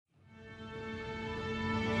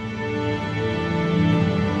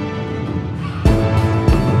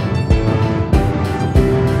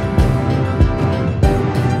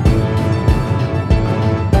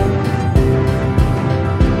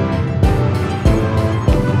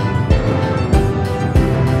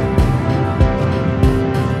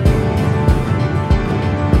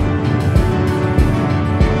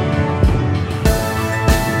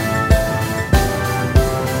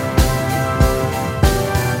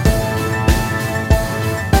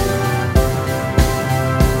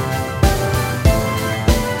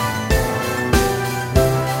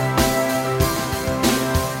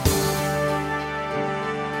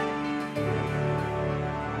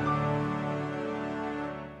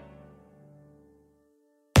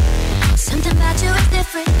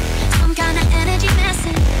different. Some kind of energy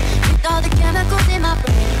messing with all the chemicals in my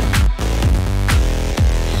brain.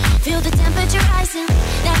 Feel the temperature rising,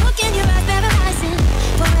 that look in your eyes paralyzing.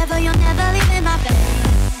 Forever you'll never leave in my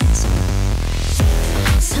veins.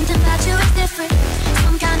 Something about you is different.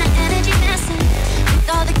 Some kind of energy messing with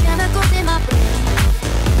all the chemicals in my brain.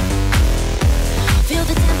 Feel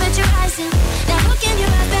the temperature rising, that look in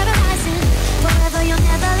your eyes paralyzing. Forever you'll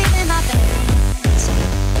never leave in my veins.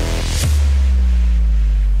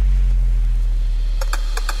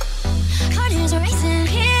 Heart is racing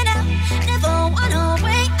here now, never wanna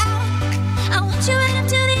wait out. I want you right up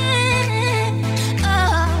to the end. Oh,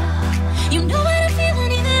 you know what I'm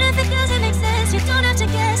feeling, even if it doesn't make sense. You don't have to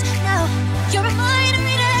guess, no. You're a mind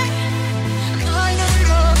reader, mind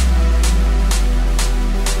reader.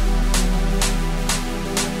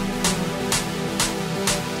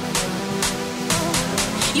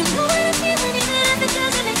 You know what I'm feeling, even if it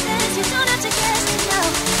doesn't make sense. You don't have to guess, no.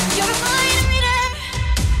 You're a mind reader,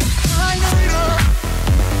 mind reader.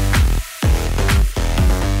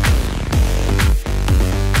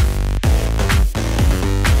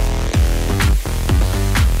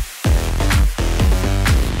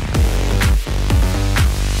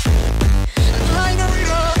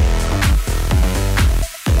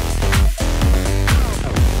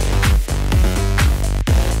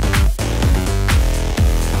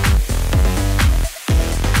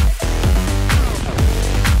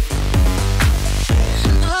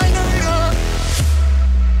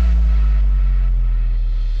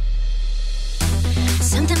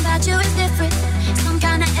 Something about you is different. Some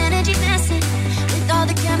kind of energy messing with all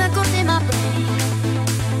the chemicals in my brain.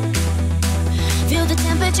 Feel the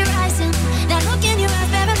temperature rising, that look in your eyes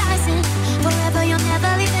paralyzing. Forever you'll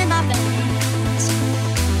never leave in my veins.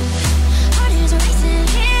 Heart is racing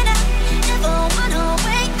here now, never wanna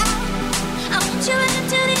wait out. I want you right up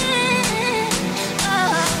to the end.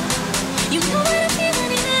 Oh, you know what I'm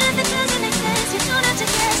feeling, even if it doesn't make sense. You don't have to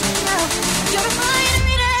guess, no. You're a mind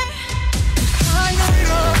reader, mind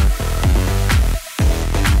reader.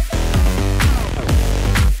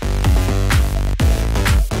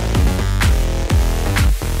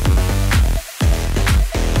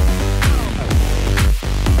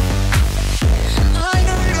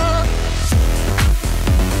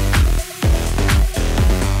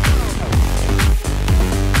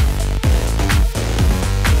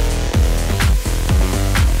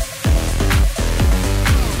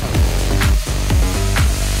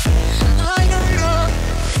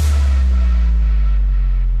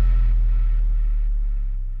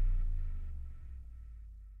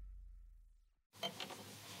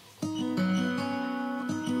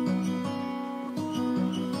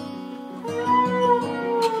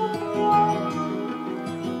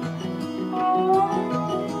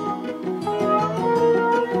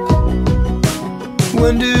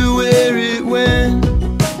 Wonder where it went,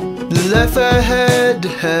 the life I had to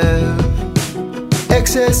have.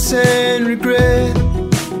 Excess and regret,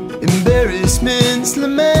 embarrassments,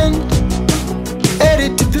 lament,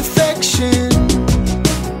 edit to perfection.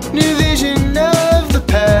 New vision of the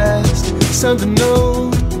past, something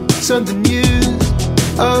old, something used,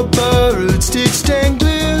 all borrowed, stitched and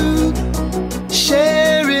glued.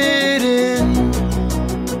 Share it in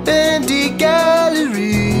empty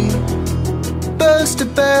gallery. Boast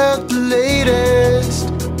about the latest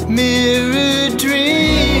mirror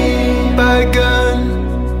dream.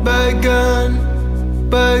 Bygone, bygone,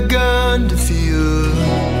 bygone to feel.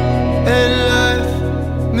 And life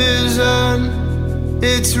moves on,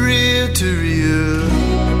 it's real to real.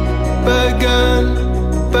 Bygone,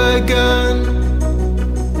 bygone,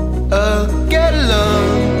 I'll get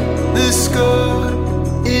along. The score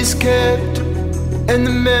is kept and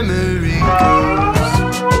the memory goes.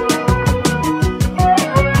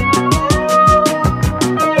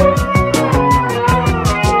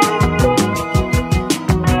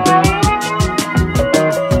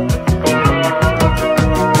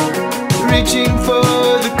 Reaching for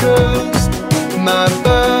the coast, my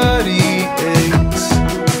body aches.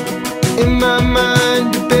 In my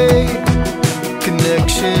mind, debate,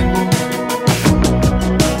 connection.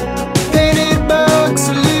 Painted box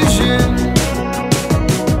illusion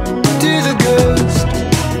to the ghost.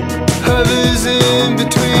 Hovers in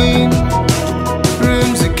between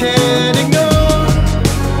rooms I can't ignore.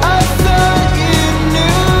 I thought you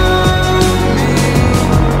knew me.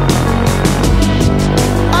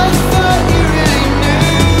 I thought you really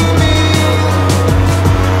knew me.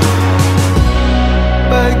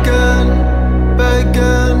 Bygone,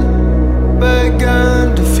 bygone, bygone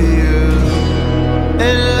to feel.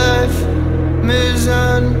 And life moves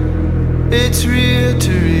on, it's real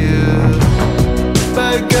to real.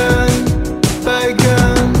 Bygone, bygone.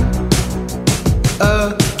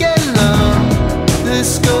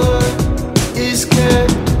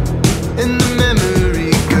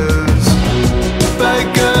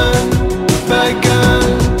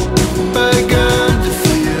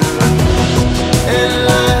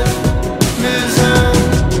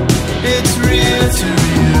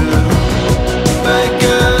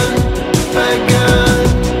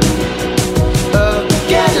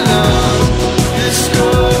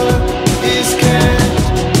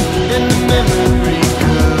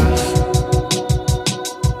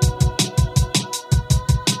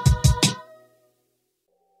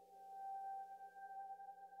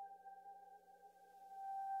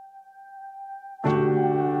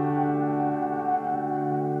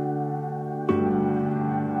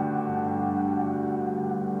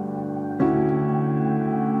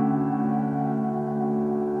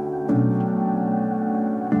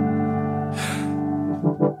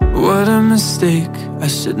 What a mistake, I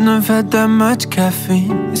shouldn't have had that much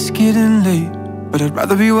caffeine. It's getting late, but I'd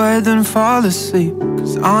rather be wired than fall asleep.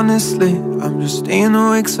 Cause honestly, I'm just staying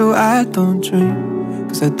awake so I don't dream.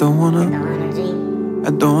 Cause I don't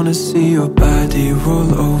wanna see your body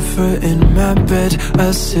roll over in my bed.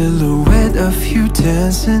 A silhouette of you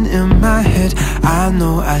dancing in my head. I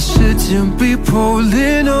know I shouldn't be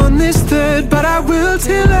pulling on this thread, but I will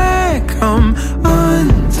till I come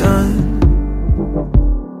undone.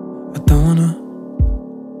 I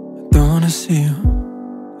don't wanna see you.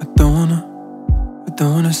 I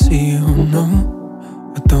don't wanna see you, no.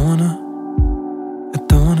 I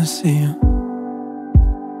don't wanna see you.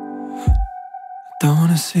 Don't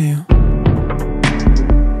wanna see you.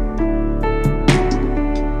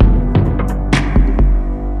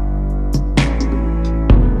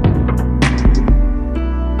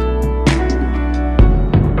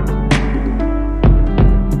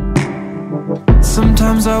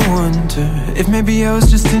 Sometimes I wonder if maybe I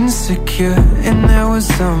was just insecure, and there was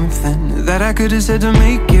something that I could have said to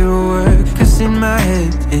make it work. Cause in my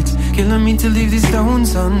head it's killing me to leave these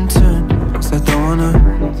stones unturned. Cause I don't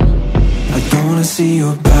wanna see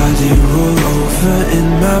your body roll over in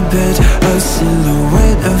my bed. A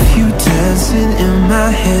silhouette of you dancing in my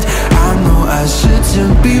head. I know I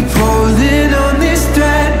shouldn't be pulling on this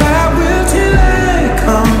thread, but I will till I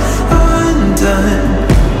come undone.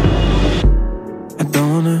 I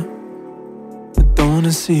don't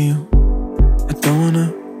wanna see you. I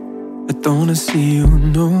don't wanna see you,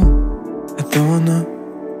 no. I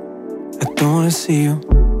don't wanna see you.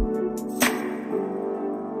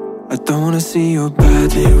 I don't wanna see your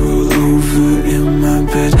body roll over in my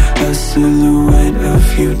bed. A silhouette of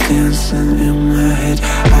you dancing in my head.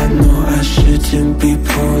 I know I shouldn't be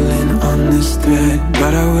pulling on this thread,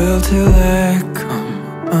 but I will till I come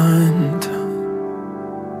undone.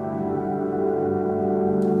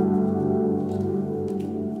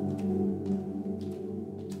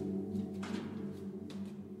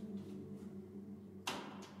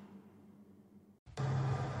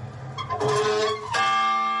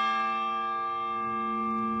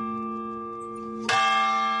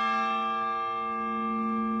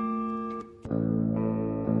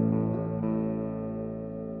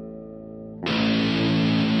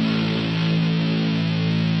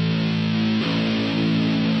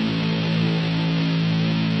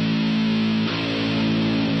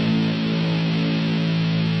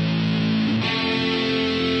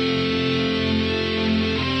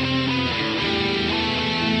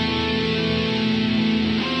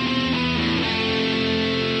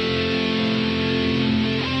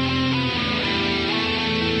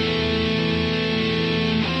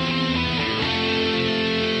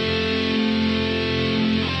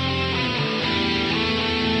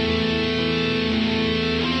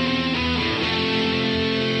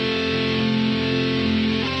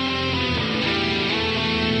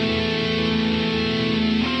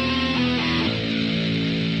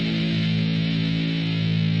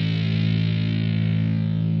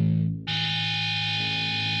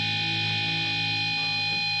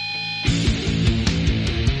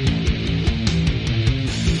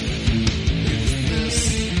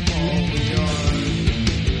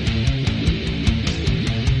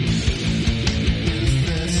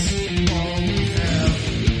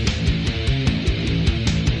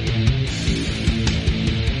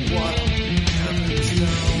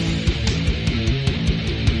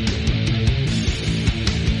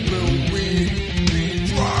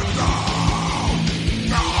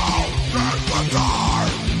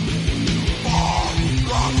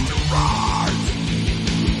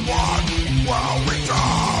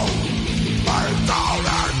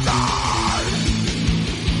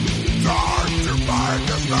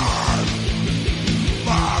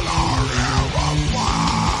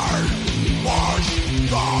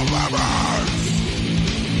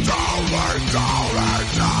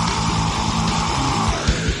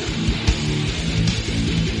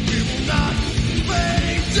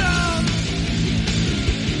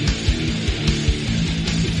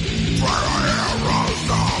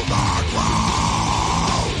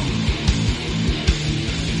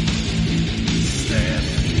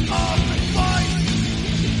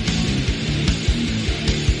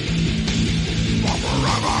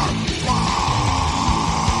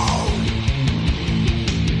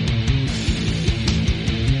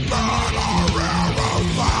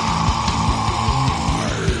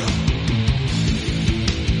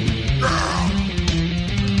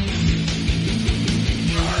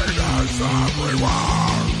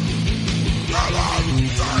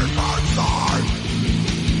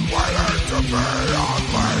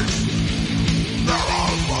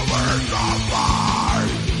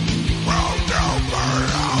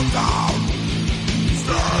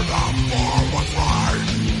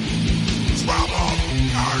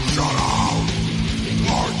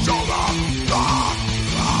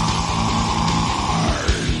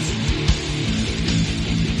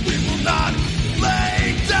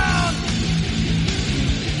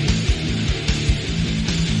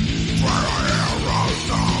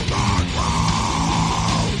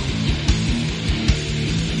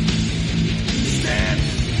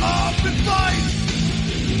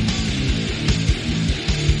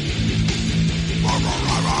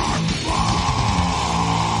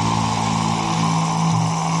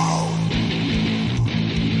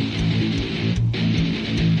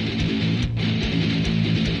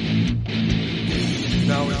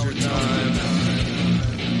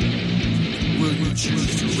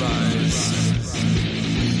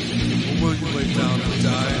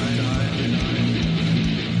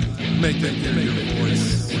 Make them hear your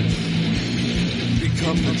voice.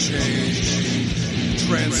 Become the change.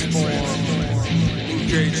 Transform.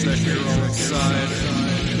 Engage the hero inside.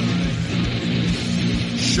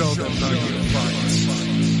 Show them how you fight.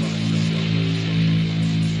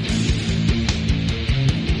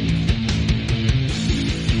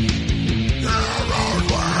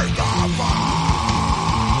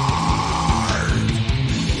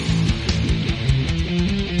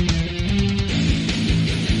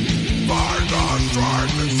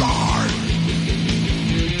 Strength inside,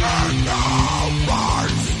 and now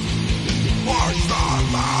rise, push the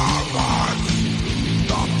limits,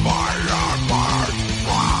 the fire burns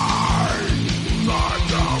bright, time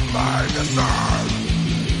to make a stand,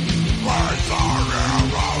 raise our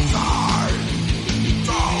heroes high,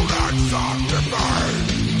 don't accept defeat,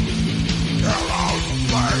 heroes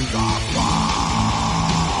lead the fight.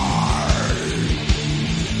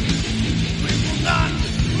 We will not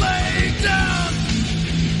lay down.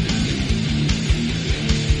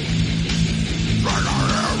 Bring our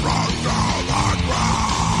heroes to the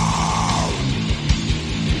ground.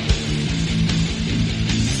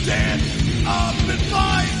 Stand up and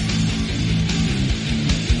fight.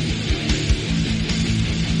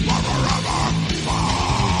 Forever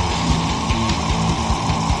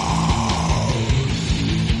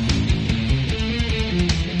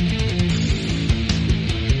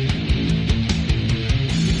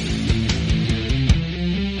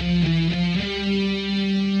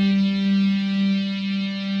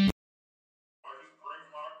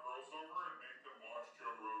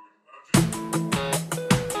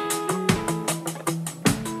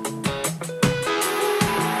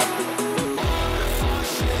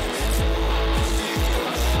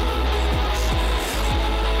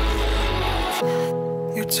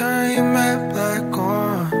Turn your map back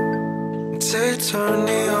on. Say turn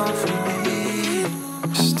it on for me.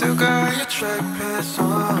 Still got your track pads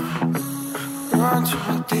on. Run to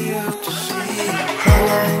the empty sea.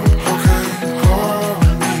 hello, okay, call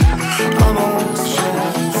me. I know it's so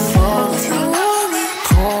far. If you want me,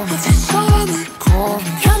 call me. If you saw me, call me.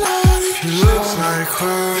 If you look like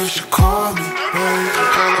her, you should call me. Hey,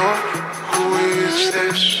 hello, who is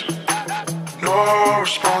this? No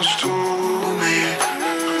response to me.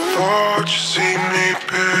 Thought you see me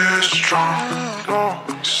pissed strong. No,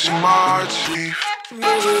 you see my teeth.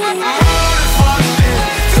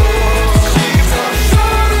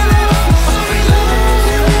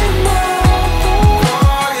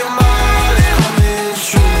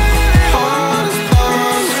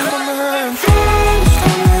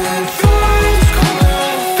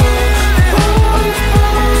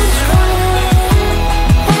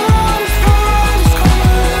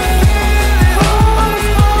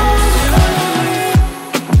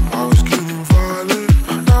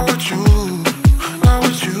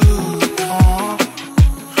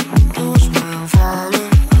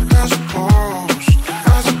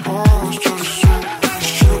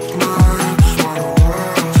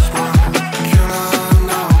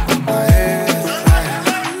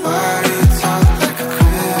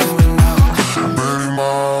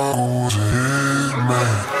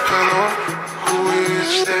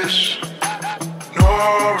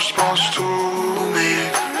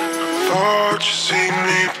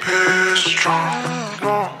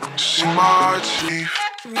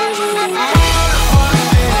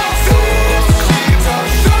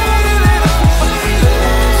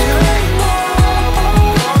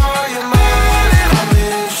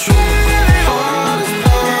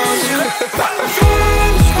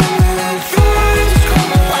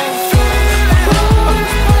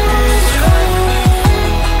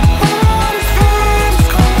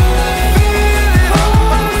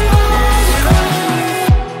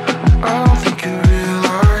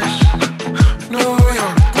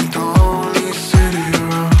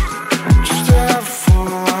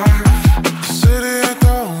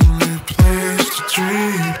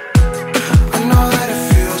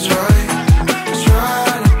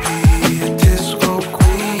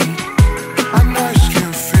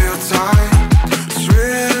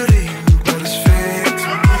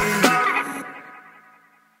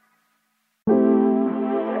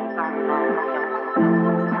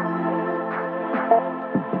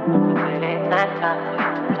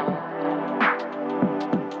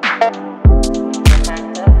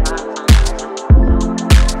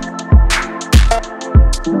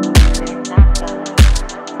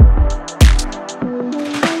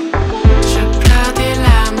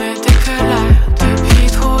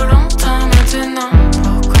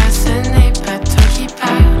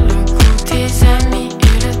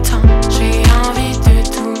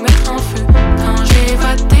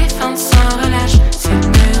 sans relâche, c'est de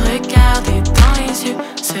me regarder.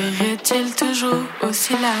 sont-ils toujours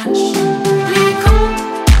aussi lâches? Les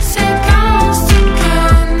conséquences, tu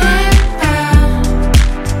connais pas.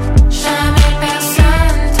 Jamais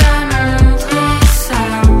personne t'a montré ça.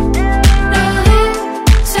 Le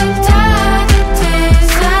résultat de tes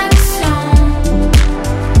actions,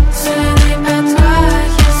 ce n'est pas toi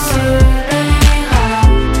qui subira.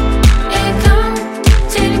 Et quand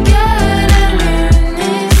ils gueulent à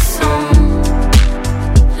l'unisson,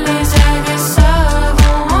 les agresseurs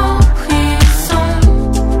vont en prison.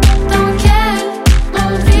 Dans quel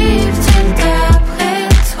monde vivent-ils d'après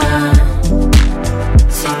toi?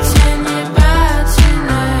 Si tu n'y es pas, tu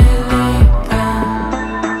ne l'es pas.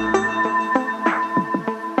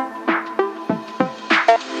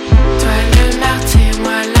 Toi le martyr,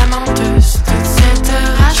 moi la menteuse. Toute cette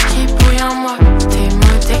rage qui bouille en moi. Tes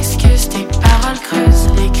mots d'excuses, tes paroles creuses.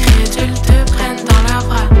 Les crédules te prennent dans leurs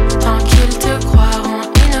bras. Tant qu'ils te croiront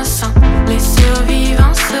innocent, les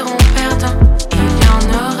survivants seront perdants. Il y en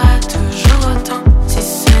aura toujours autant, si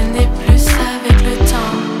ce n'est plus avec le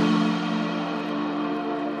temps.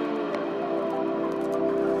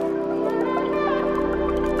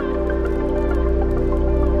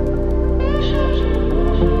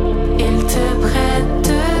 Ils te prêtent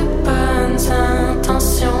de bonnes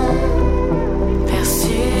intentions,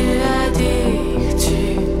 persuadés que tu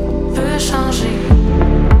peux changer.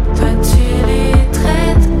 Toi tu les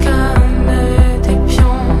traites comme des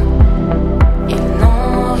pions. Ils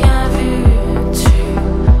n'ont rien vu, tu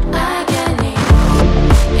as gagné.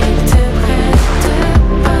 Ils te prêtent de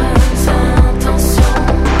bonnes intentions,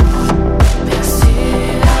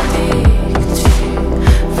 persuadés que tu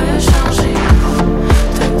veux changer.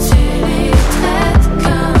 Toi tu les traites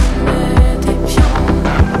comme des pions.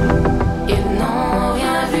 Ils n'ont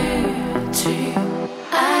rien vu, tu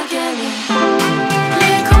as gagné.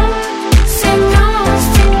 Les conséquences,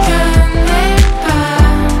 tu connais pas.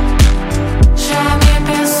 Jamais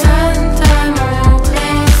personne t'a montré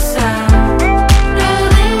ça. Le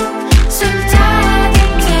résultat de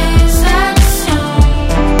tes actions,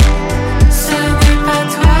 ce n'est pas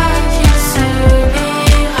toi qui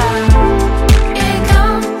subira. Et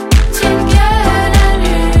quand ils gueulent à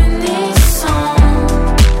l'unisson,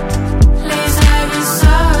 les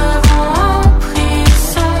agresseurs vont en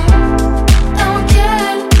prison. Dans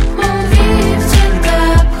quel monde vivent-ils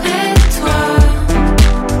d'après toi?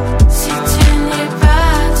 Si tu n'y es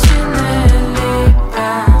pas, tu ne l'es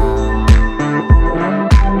pas.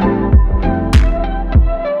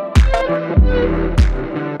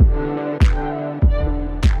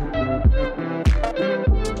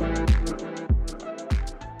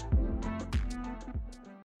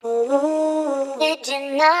 Did you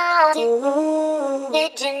know? Did you know?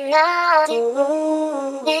 Did you know?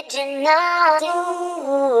 Did you know? Did you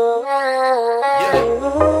know? Did you know?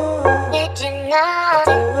 Yeah, boy. Did you know?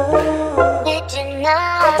 Did you know?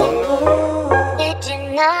 Did you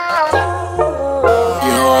know?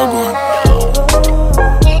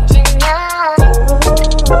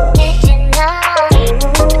 Did you know?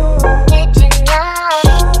 Did you know?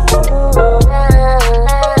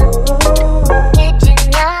 Did you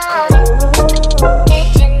know?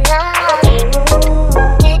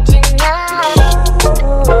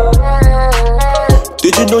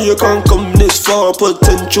 Did you know you can't come this far?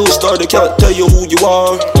 Potential star, they can't tell you who you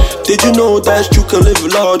are. Did you know that you can live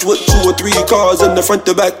large with 2 or 3 cars in the front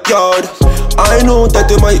or backyard? I know that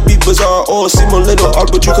they might be bizarre or seem a little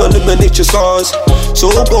odd, but you can eliminate your scars.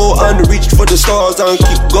 So go and reach for the stars and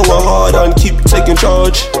keep going hard and keep taking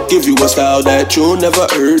charge. Give you a style that you never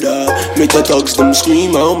heard of. Make the thugs them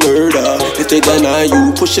scream out murder. If they deny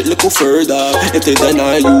you, push it little further. If they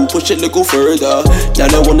deny you, push it little further. Now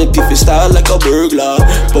they wanna beef your style like a burglar,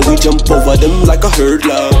 but we jump over them like a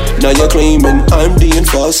hurdler. Now you're claiming I'm the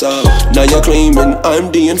enforcer. Now you're claiming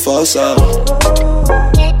I'm the enforcer.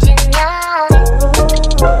 Did you know?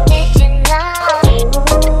 Did you know? Did you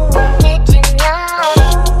know? Did you know?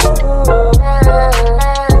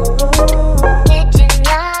 Did you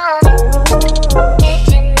know? Did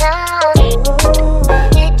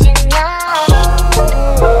you know?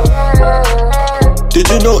 Did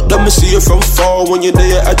you know that me see you from far when you're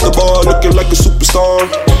there at the bar looking like a superstar?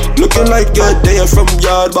 Looking like you're there from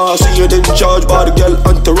yard bar, see you in charge by the girl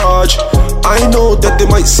entourage. I know that they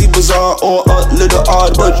might see bizarre or a little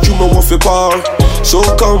odd, but you know what for par. So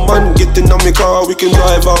come and get in on my car, we can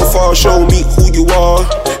drive out far, show me who you are.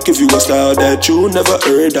 Give you a style that you never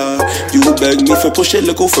heard of. You beg me for push it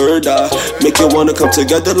little further. Make you wanna come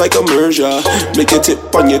together like a merger. Make you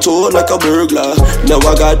tip on your toe like a burglar. Now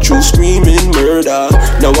I got you screaming murder.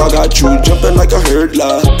 Now I got you jumping like a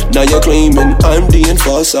hurdler. Now you're claiming I'm the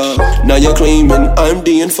enforcer. Now you're claiming I'm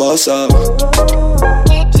the enforcer.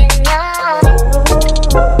 Did you know?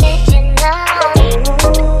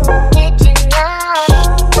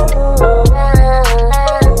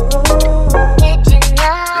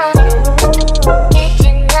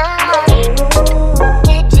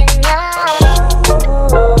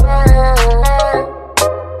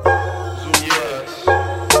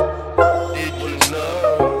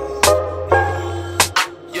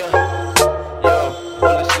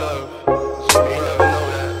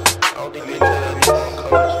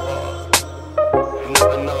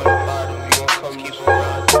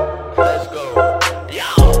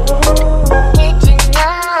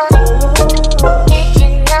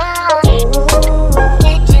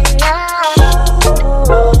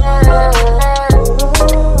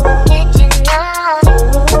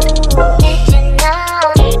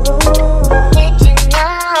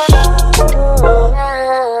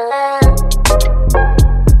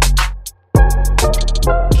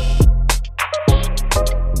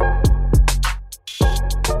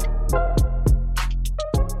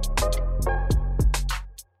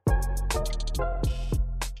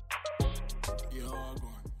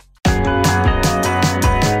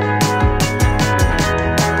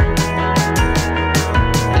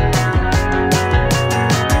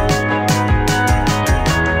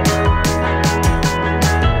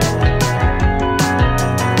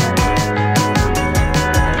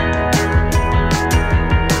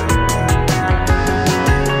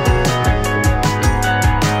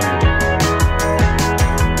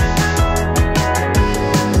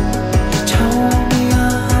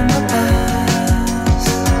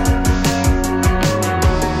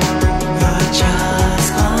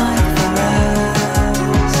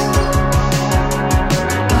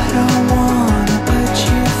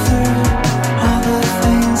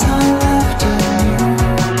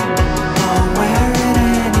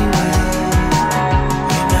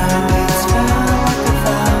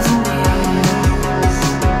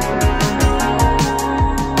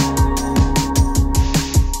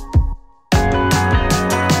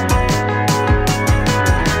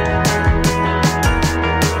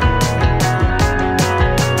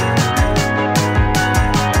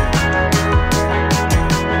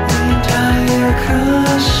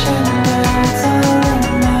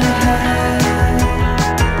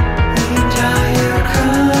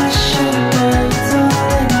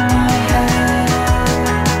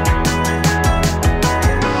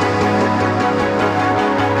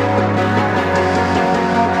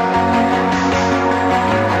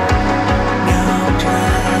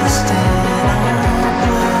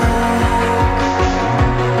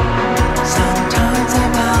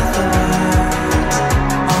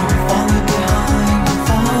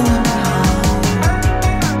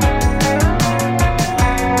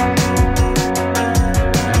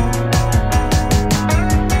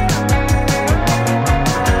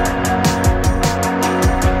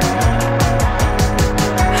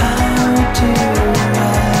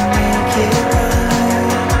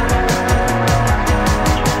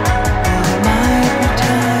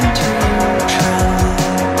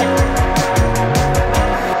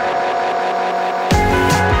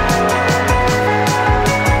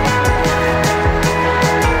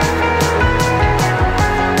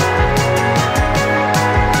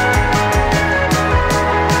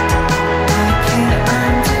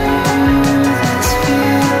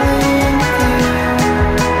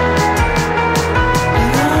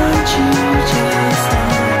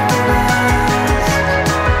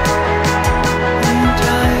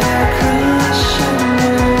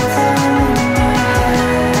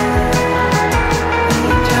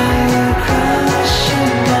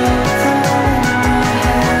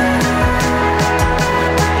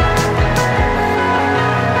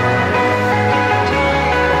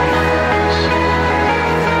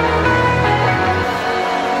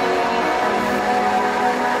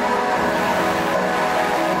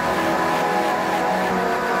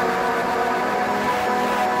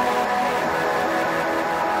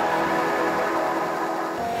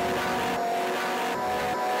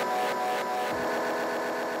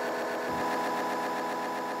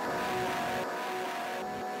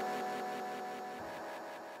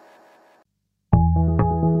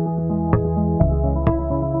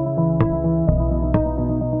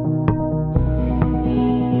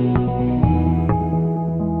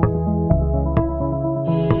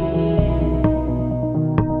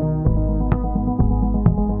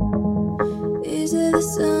 the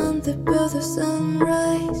sun, the birth of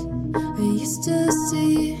sunrise. I used to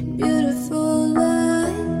see beautiful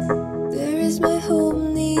lights. There is my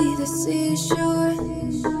home near the seashore.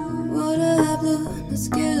 Water blue, not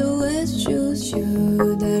scared of wet shoes.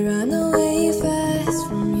 Should I run away fast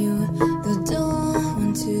from you? But don't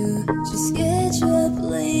want to. Just get you up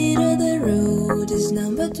later. The road is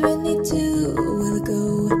number 22. We'll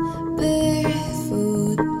go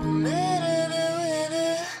barefoot. No matter the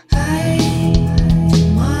weather. I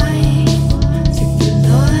don't mind. Take the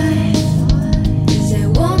light. 'Cause I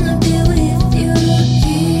wanna be with you.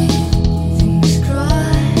 Keep things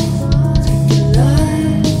crossed. Take the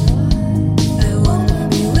light. I wanna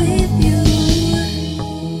be with you.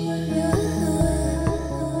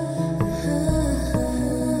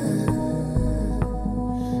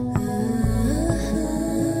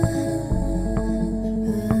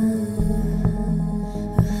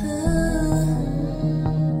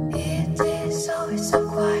 It is always so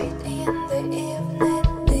quiet in the evening.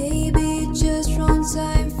 Maybe just wrong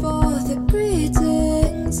time for the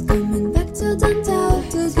greetings. Coming back to downtown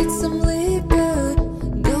to get some liquor.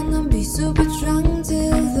 Gonna be super drunk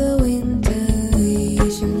till the winter.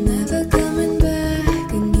 You're never coming back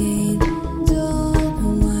again. Don't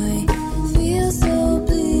know why. Feel so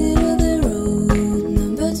bleed on the road.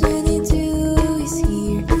 Number 22 is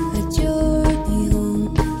here. A journey home.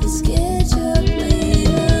 Let's catch up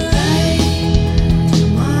later. I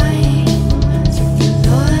don't mind. Take the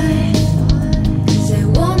light. 'Cause I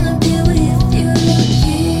wanna be with you.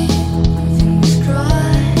 Keep things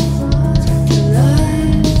crossed. Take the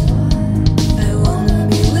light. I wanna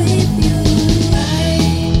be with you. I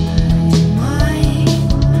don't mind.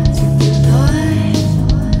 Take the light.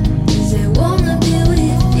 'Cause I wanna be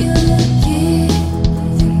with you. Keep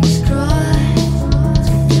things crossed.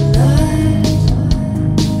 Take the light.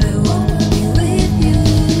 I wanna be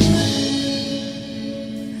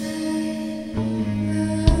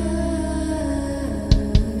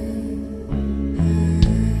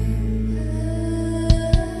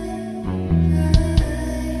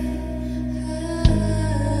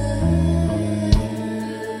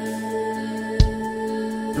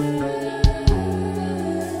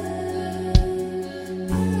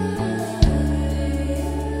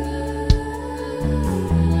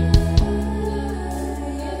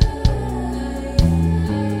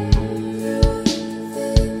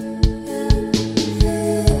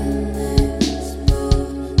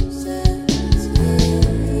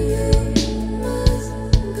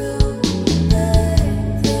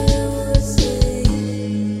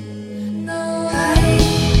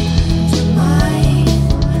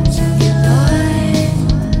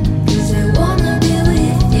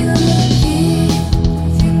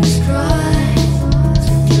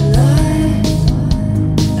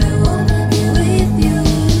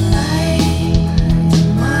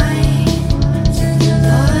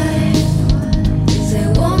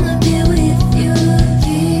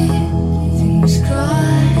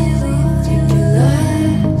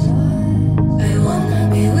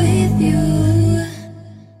with you.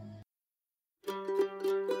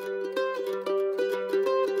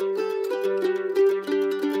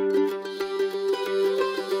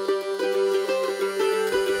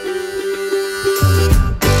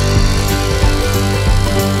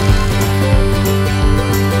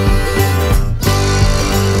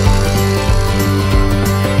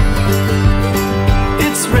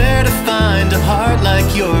 It's rare to find a heart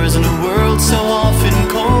like yours in a world so often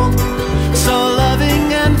cold, so loving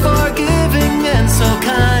and forgiving and so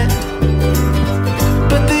kind.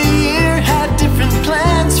 But the year had different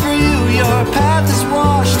plans for you. Your path is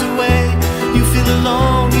washed away. You feel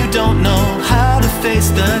alone, you don't know how to face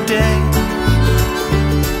the day.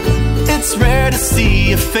 It's rare to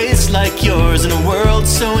see a face like yours in a world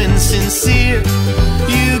so insincere.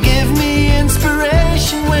 You give me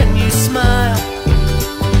inspiration when you smile.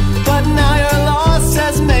 But now your loss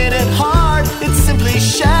has made it hard. It simply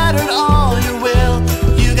shattered all your will.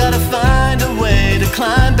 You gotta find a way to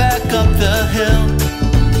climb back up the hill.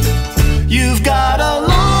 You've got a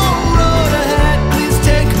long road ahead. Please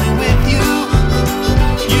take me with you.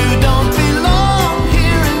 You don't belong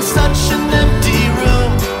here in such an empty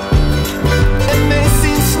room. It may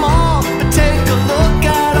seem small, but take a look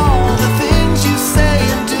at all the things you say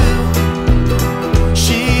and do.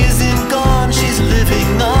 She isn't gone, she's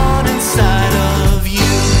living on inside of you.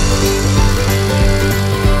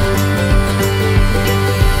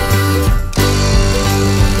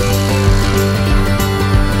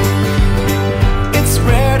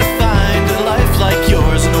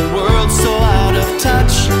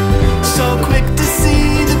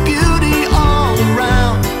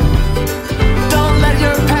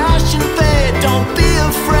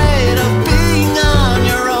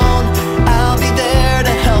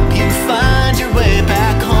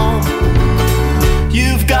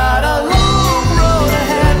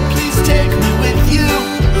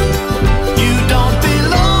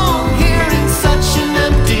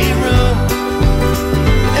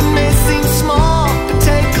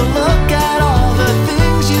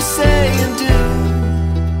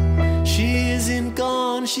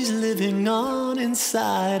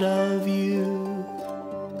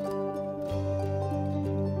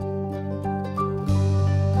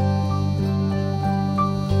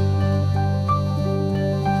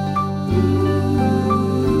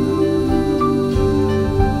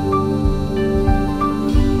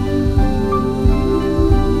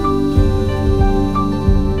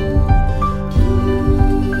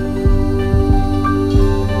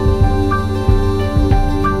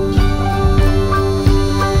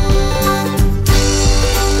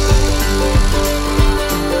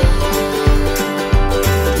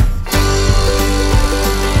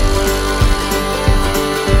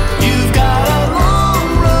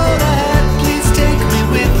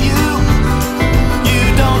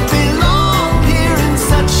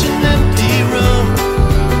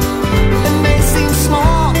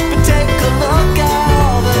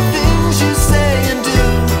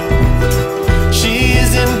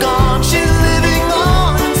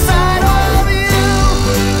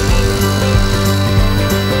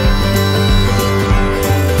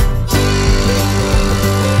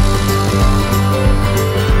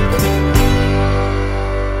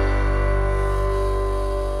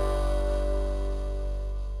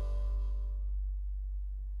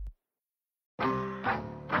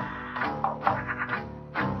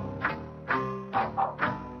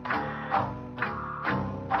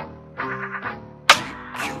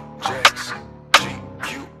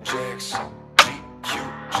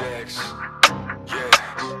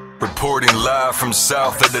 reporting live from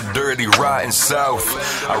south of the dirty, rotten south.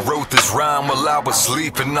 I wrote this rhyme while I was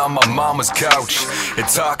sleeping on my mama's couch. And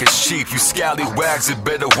talk is cheap, you scallywags, you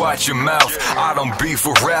better watch your mouth. I don't beef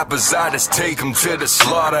with rappers, I just take them to the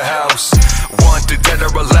slaughterhouse. Wanted, dead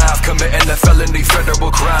or alive, committing a felony, federal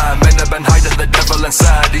crime. Men have been hiding the devil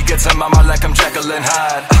inside. He gets on mama like I'm Jekyll and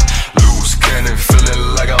Hyde. Loose cannon,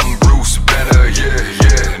 feeling like I'm Bruce Banner,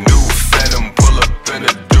 yeah. New phantom, pull up in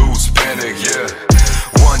a dude's panic, yeah.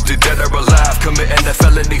 Wanted, dead or alive, committing a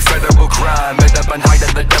felony, federal crime. Men have been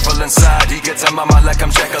hiding the devil inside. He gets on mama like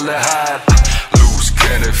I'm Jekyll and Hyde. Loose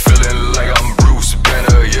cannon, feeling like I'm Bruce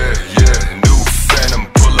Banner, yeah. New phantom,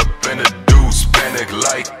 pull up in a dude's panic,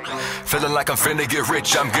 like. Feeling like I'm finna get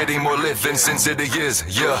rich, I'm getting more lit than Sin City is,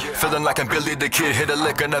 yeah. Feeling like I'm Billy the Kid, hit a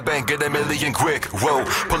lick in the bank, get a million quick, whoa.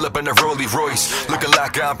 Pull up in a Rolls Royce, looking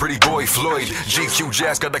like I'm Pretty Boy Floyd. GQ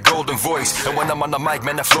Jazz got a golden voice, and when I'm on the mic,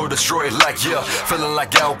 man, that floor destroyed like, yeah. Feeling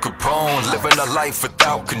like Al Capone, living a life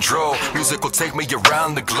without control. Music will take me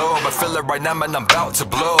around the globe, I feel it right now, man, I'm about to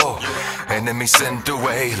blow. Enemy sent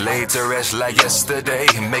away, later as like yesterday,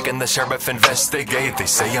 making the sheriff investigate. They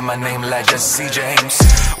say my name like Jesse James.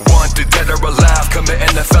 Wanted, dead or alive,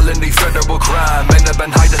 committing a felony, federal crime. Men have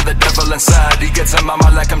been hiding the devil inside. He gets on mama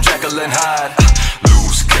like I'm Jekyll and Hyde.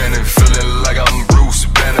 Loose cannon, feeling like I'm Bruce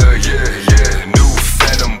Banner, yeah. New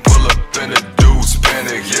phantom, pull up in a dude's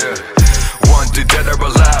panic, yeah. Wanted, dead or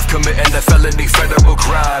alive, committing a felony, federal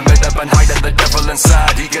crime. Men have been hiding the devil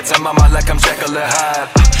inside. He gets on mama like I'm Jekyll and Hyde.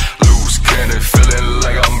 Loose cannon, feeling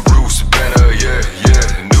like I'm Bruce Banner, yeah.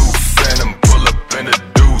 New phantom, pull up in a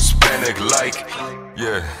dude's panic, like,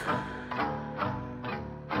 yeah.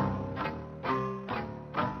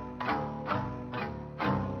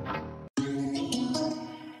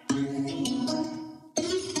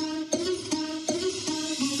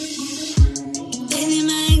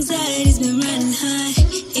 Been running high,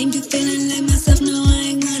 ain't been feeling like myself, no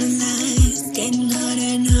I ain't gonna lie. It's getting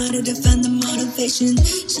harder and harder to find the motivation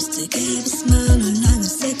just to get a smile, no longer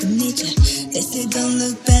second nature. They say don't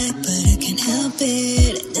look back, but I can't help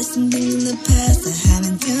it. There's some things in the past I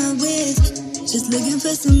haven't dealt with, just looking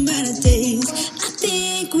for some brighter days. I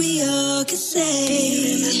think we all can say, do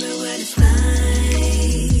you remember what it's like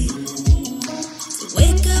to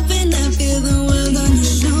wake up and I feel the world on your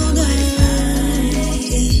shoulders?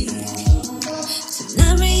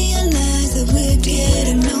 We're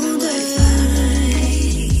getting older, and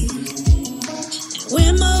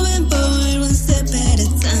we're moving forward one step at a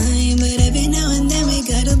time. But every now and then we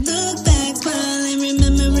gotta look back, smile, and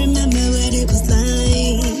remember what it was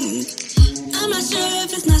like. I'm not sure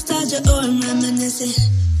if it's nostalgia or I'm reminiscing,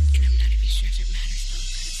 and I'm not even sure if it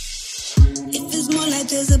matters. If it's more like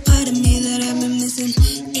there's a part of me that I've been missing,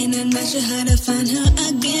 and I'm not sure how to find her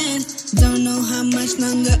again. Don't know how much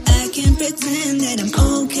longer I can pretend that I'm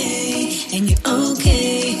okay, and you're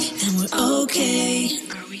okay, and we're okay.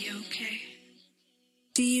 Are we okay?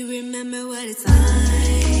 Do you remember what it's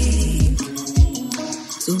like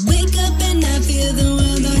to wake up and I feel the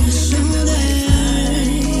world on your shoulders,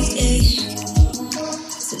 yeah.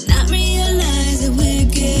 To not realize that we're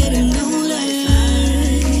getting older,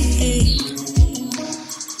 yeah.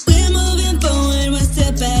 We're moving forward one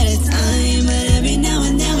step at a time, but every now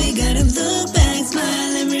and then we gotta look back,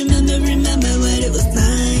 smile, and remember what it was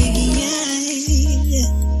like, yeah.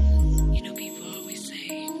 You know, people always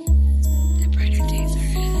say that brighter days are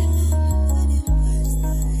ahead.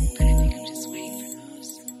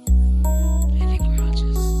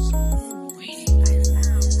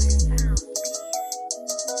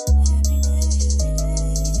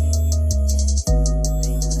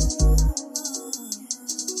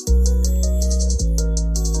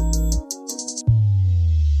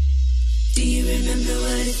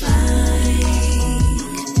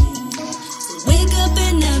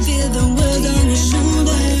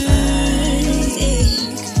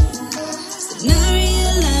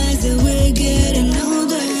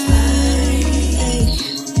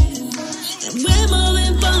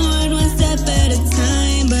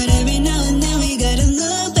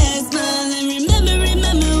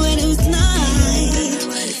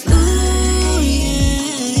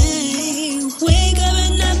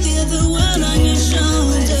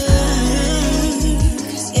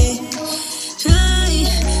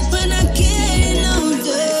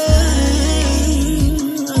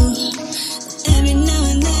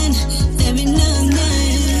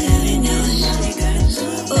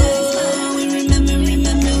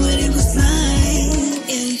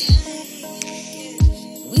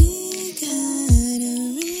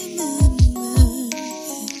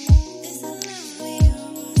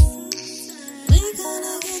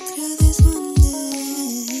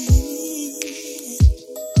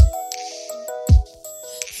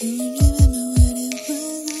 Time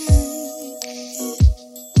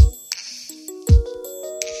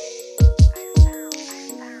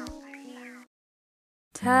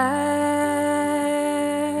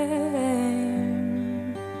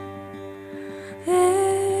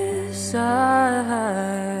is ours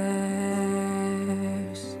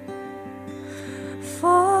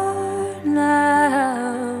for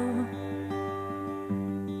now.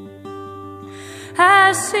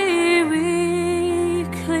 I see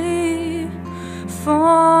weekly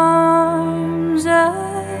forms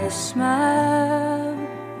a smile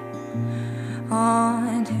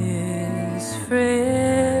on his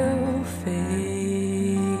frail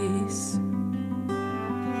face,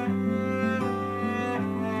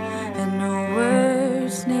 and no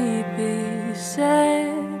words need be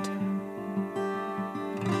said.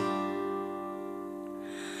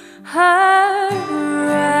 Her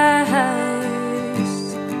eyes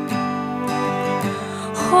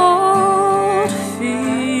hold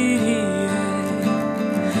fear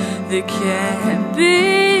that can't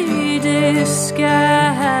be disguised.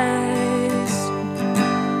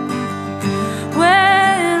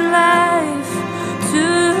 When life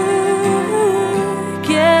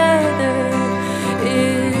together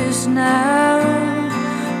is now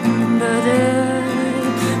but a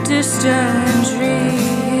distant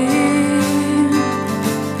dream,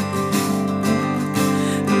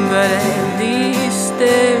 but at least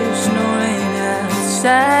there's no rain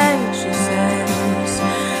outside, she says.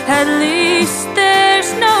 At least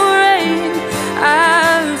there's no rain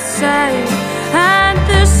outside, and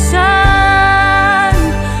the sun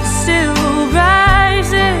still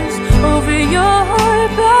rises over your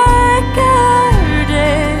back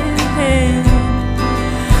garden,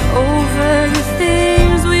 over the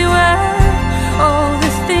things we were, all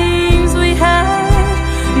the things we had,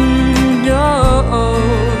 and all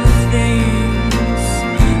the things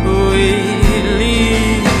we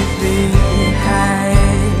leave behind.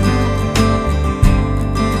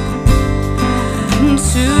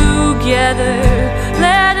 Together,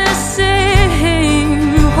 let us sing,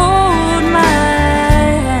 hold my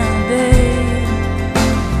hand, babe.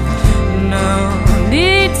 No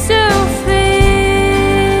need to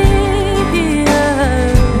fear,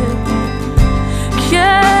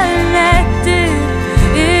 connected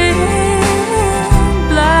in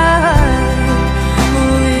blood.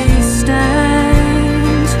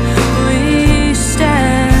 We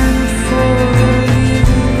stand for you.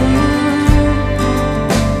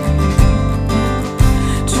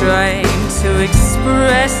 Trying to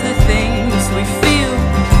express the things we feel.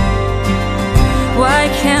 Why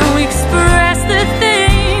can't we express the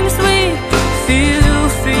things we feel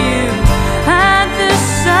for you? And the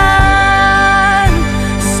sun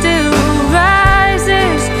still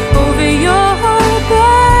rises over your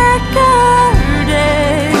back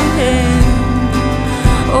garden,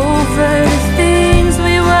 over the things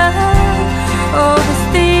we were, all the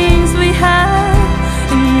things we had,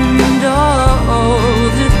 and all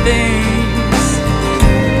the things.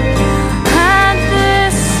 And the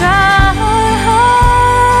sun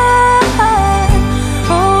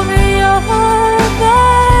over your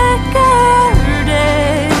back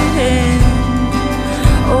garden,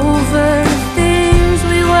 over the things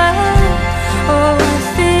we were, all the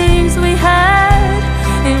things we had,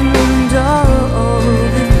 and all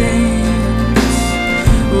the things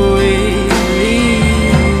we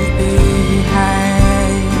leave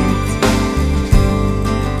behind.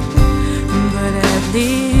 But at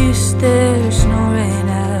least there's no rain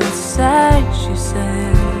outside, she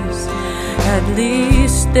says. At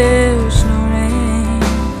least there's no rain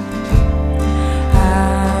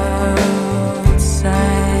outside.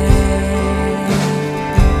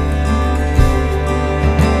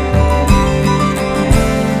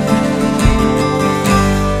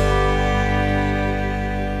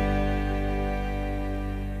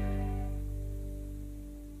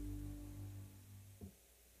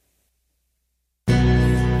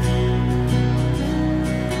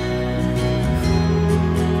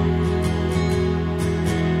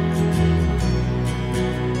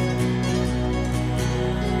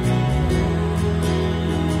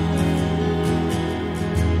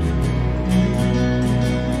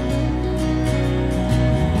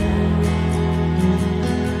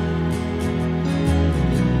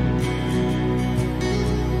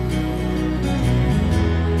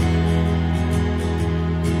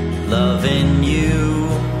 Loving you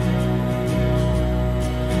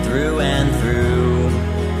through and through.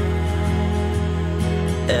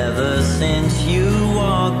 Ever since you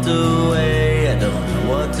walked away, I don't know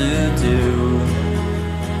what to do.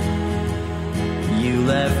 You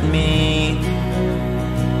left me,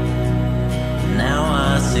 now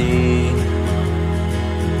I see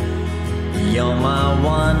You're my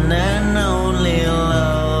one and only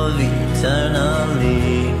love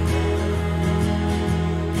eternally.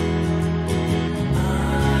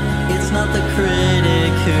 It's not the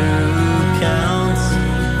critic who counts.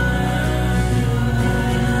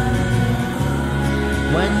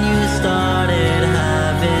 When you started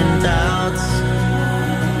having doubts,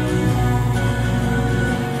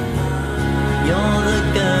 you're the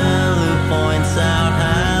girl who points out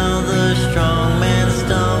how the strong men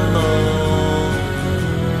stumble,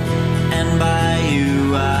 and by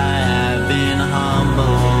you I have been humbled.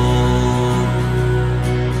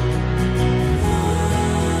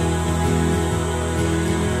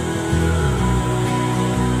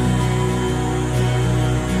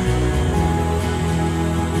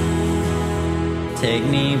 Take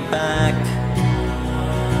me back,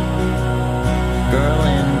 girl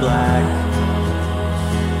in black.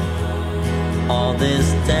 All this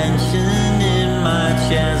tension in my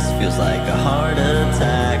chest feels like a heart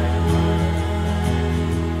attack.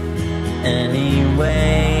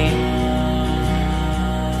 Anyway,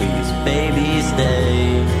 please baby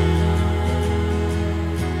stay.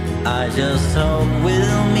 I just hope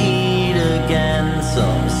we'll meet again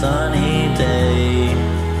some sunny day.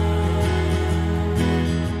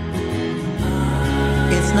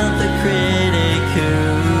 It's not the critic who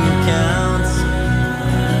counts.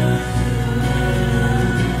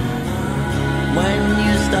 When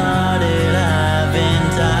you started having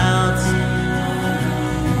doubts,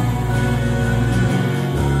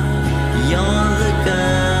 you're the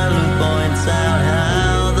girl who points out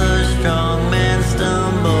how the strong man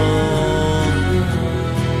stumbled,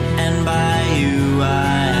 and by you I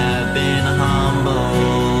have been humbled.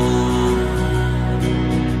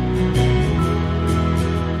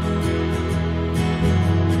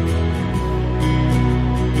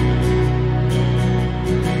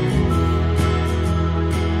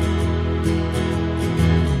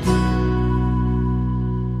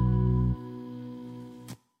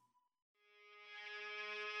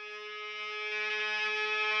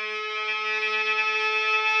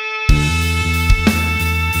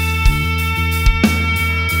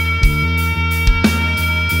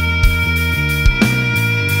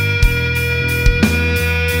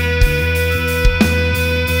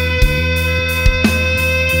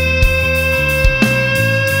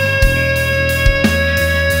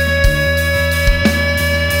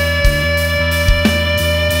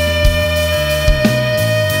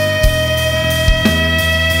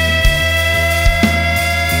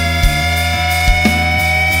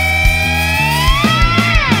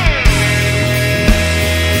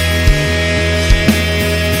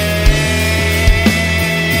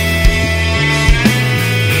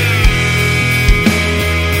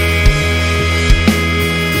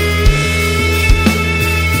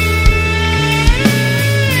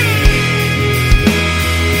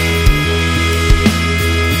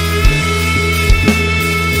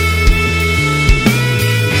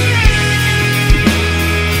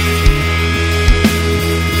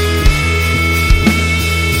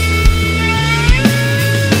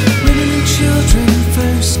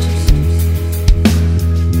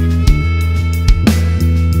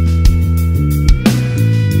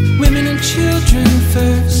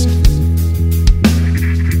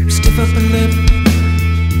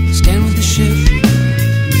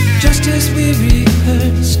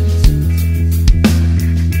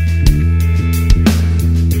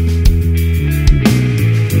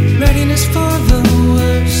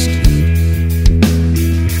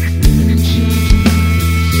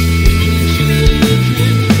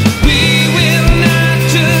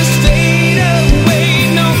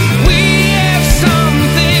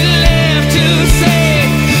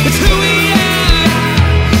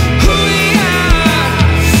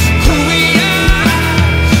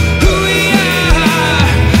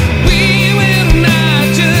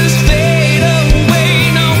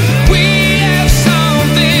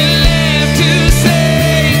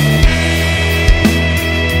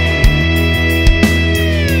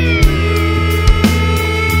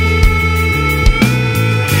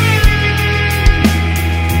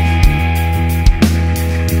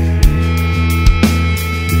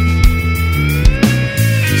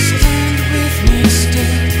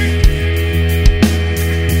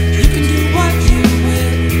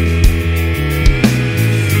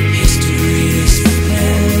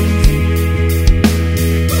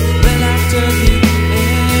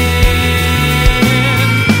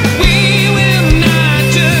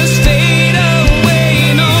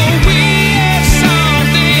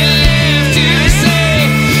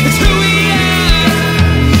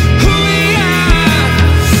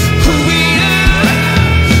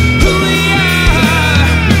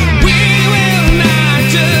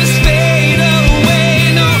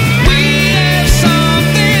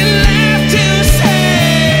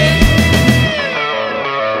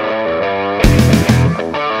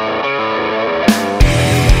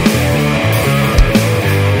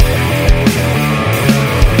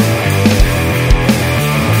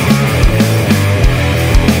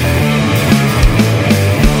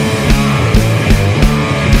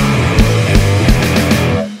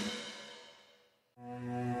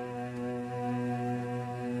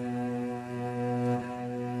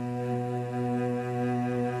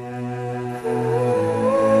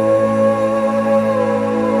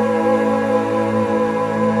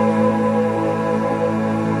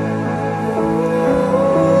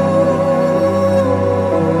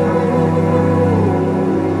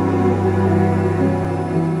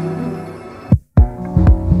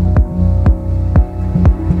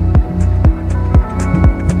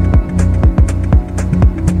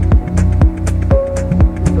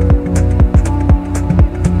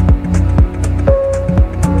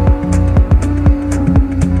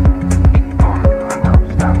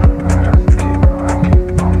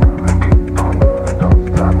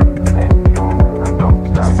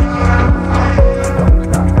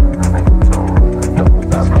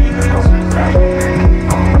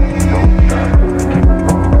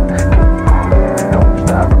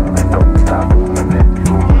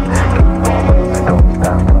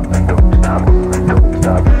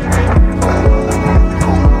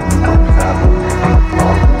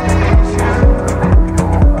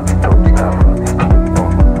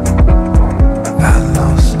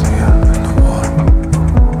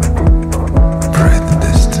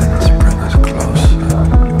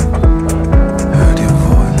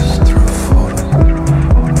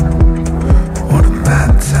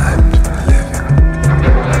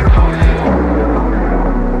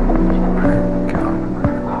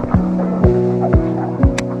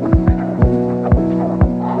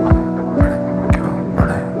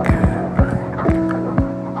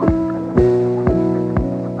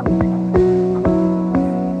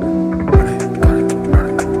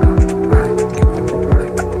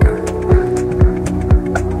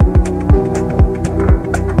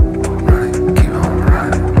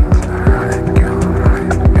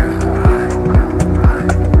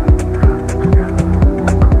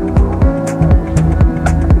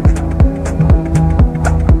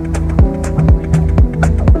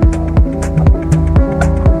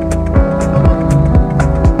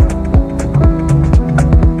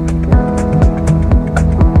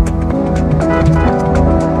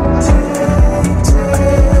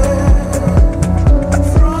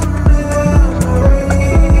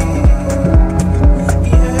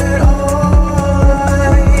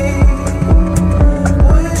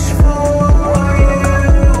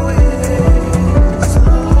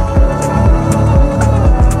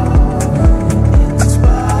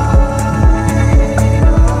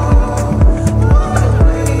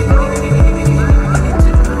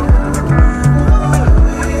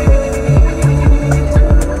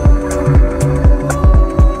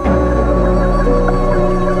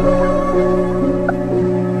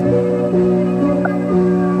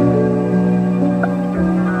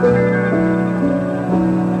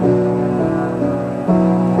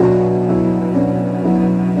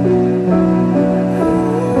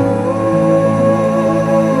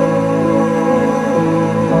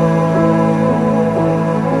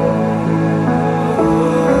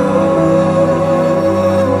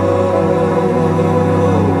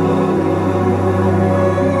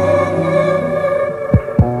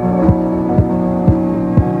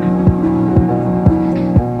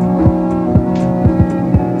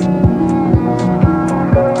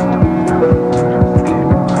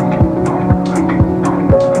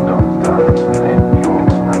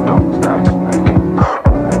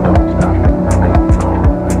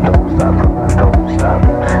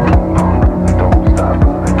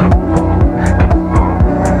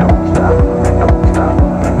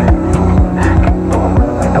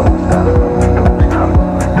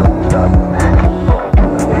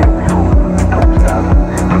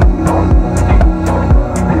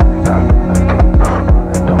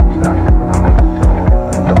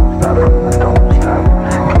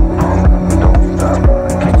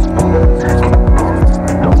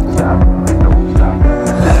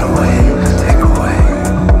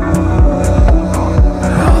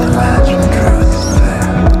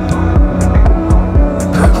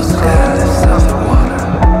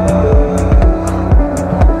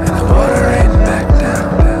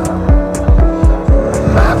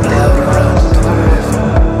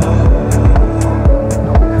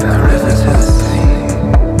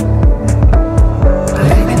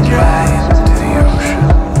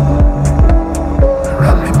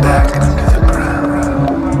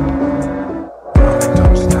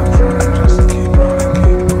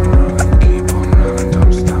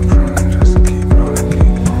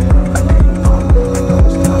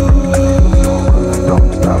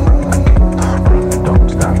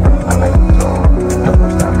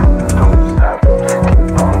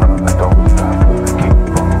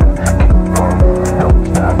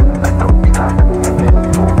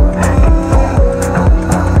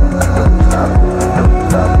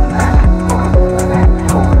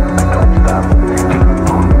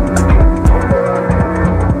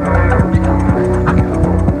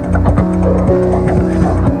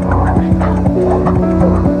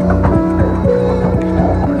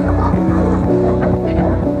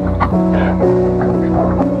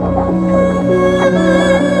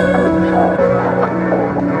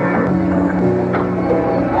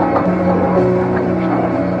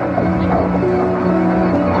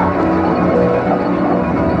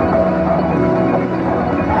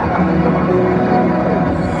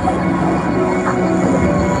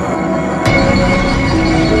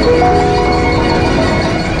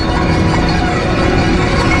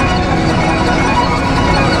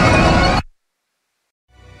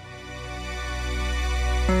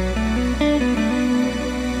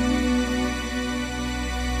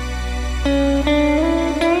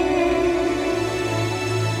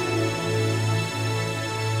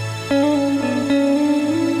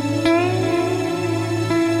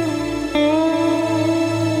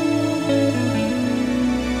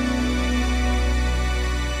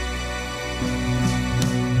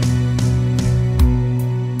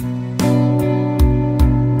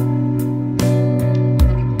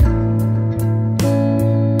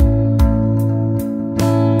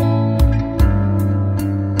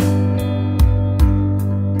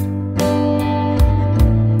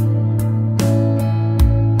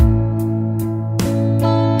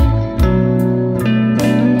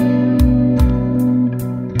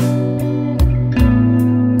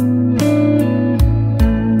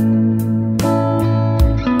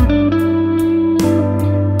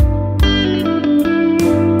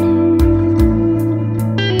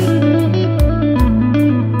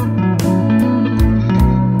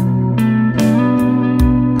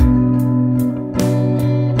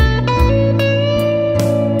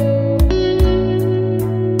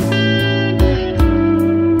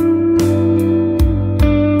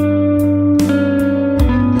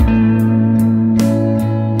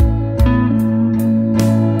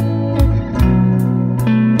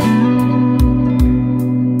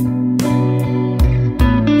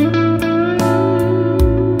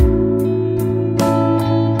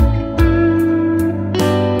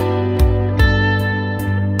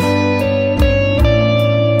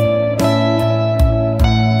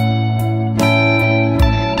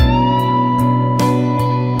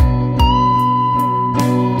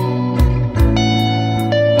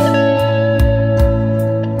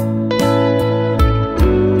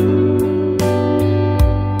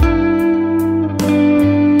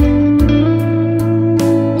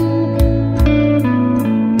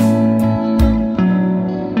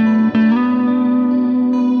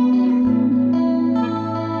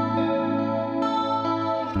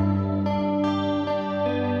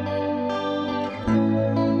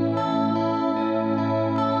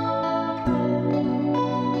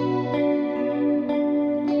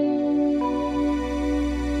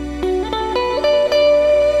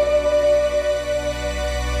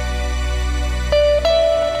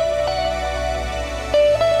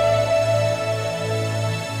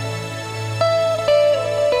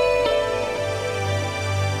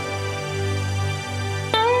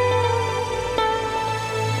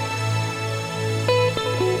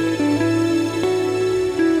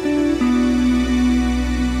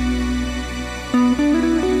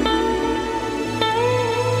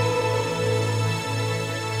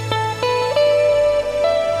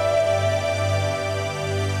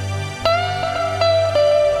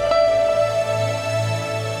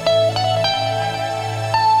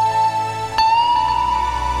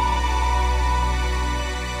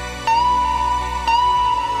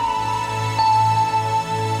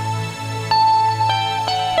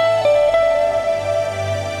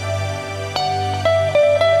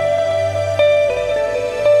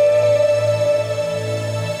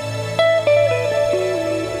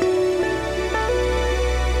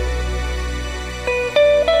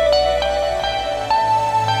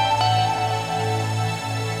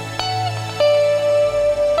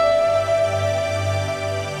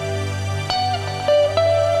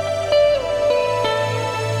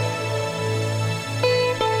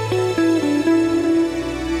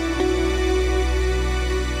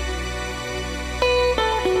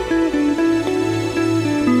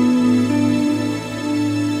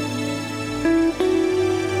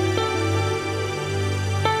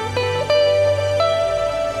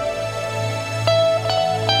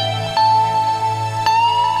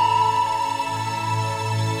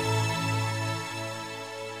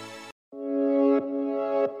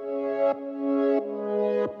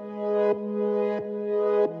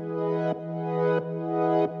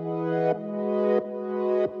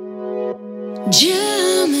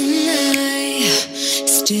 Gemini,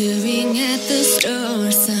 staring at the star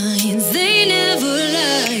signs, they never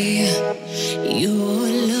lie. Your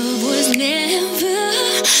love was never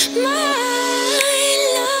my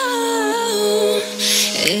love.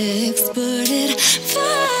 Expert advice.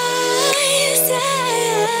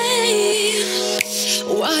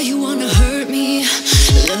 Why you wanna hurt me?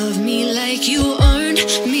 Love me like you earned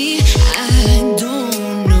me. I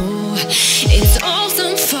don't know. It's all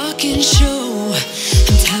some fucking show.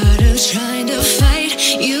 I'm tired of trying to fight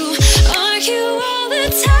you. Argue all the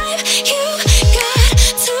time. You got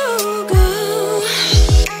to go.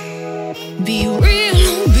 Be real,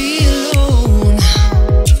 don't be alone.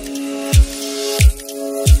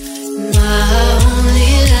 My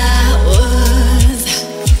only lie was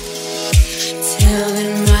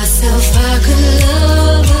telling myself I could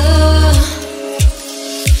love her.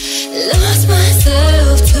 Lost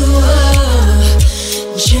myself to a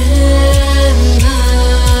Gemini.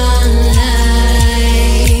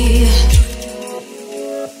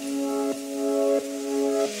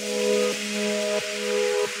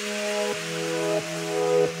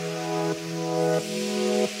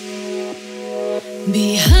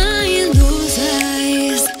 Behind those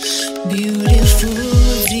eyes, beautiful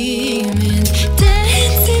demons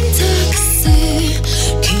dancing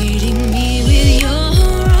intoxicating me with your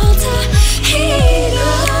altar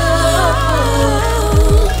hero.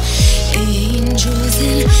 Angels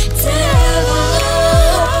and devils,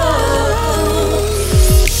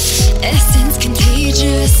 essence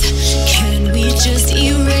contagious. Can we just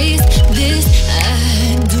erase this? I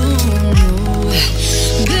don't know,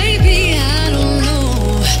 baby, I don't know.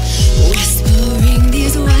 Whispering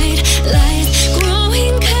these white lies,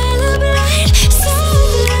 growing colorblind, so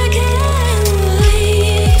black and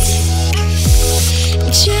white.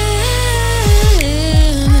 Gemini,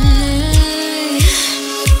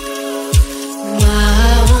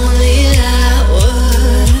 my only lie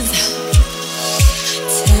was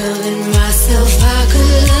telling myself I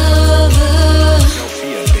could love her. No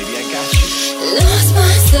fear, baby, I got you. Lost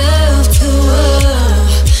myself to a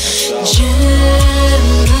Gemini.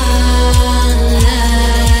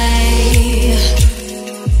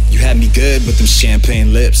 You had me good with them champagne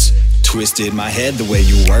lips. Twisted my head the way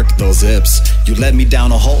you work those hips. You led me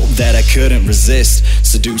down a hole that I couldn't resist.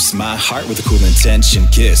 Seduced my heart with a cool intention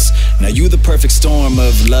kiss. Now you the perfect storm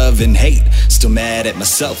of love and hate. Still mad at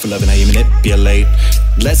myself for loving how you manipulate.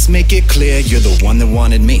 Let's make it clear you're the one that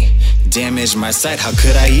wanted me. Damaged my sight, how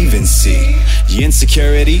could I even see? Your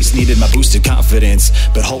insecurities needed my boosted confidence,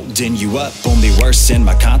 but holding you up only worsened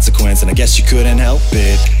my consequence. And I guess you couldn't help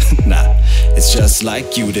it. Nah, it's just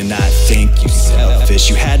like you to not think you selfish.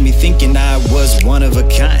 You had me thinking I was one of a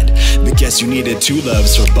kind, but guess you needed two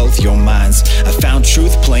loves for both your minds. I found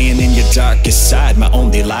truth playing in your darkest side. My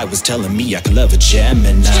only lie was telling me I could love a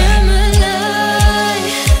Gemini. Gemini,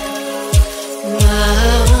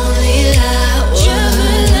 my only lie was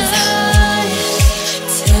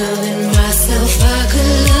telling myself I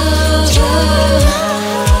could love her.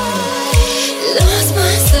 Lost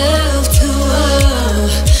myself to a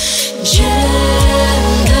Gemini.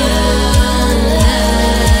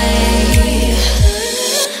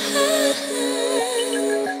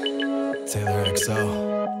 Taylor XO.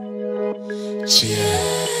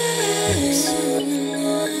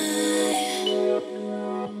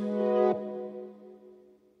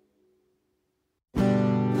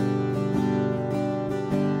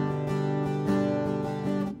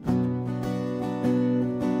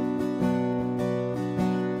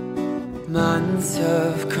 Months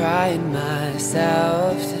of crying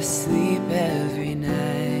myself to sleep every night.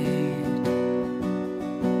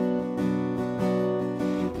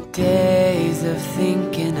 Days of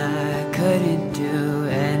thinking I couldn't do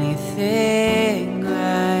anything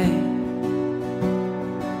right.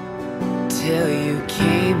 Till you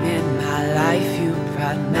came in my life, you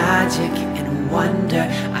brought magic and wonder.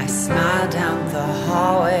 I smiled down the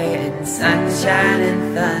hallway in sunshine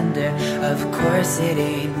and thunder. Of course it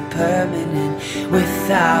ain't permanent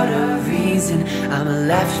without a reason. I'm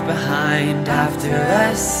left behind after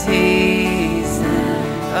a season.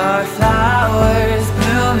 Our flowers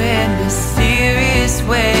bloom in mysterious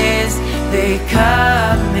ways. They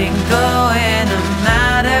come and go in a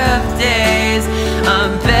matter of days.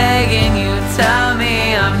 I'm begging you, tell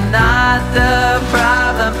me I'm not the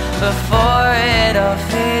problem before it all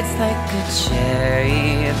fades like a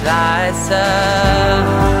cherry blossom.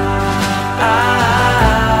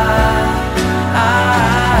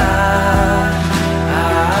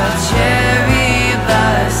 Cherry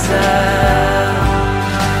blossom.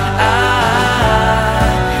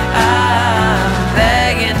 I'm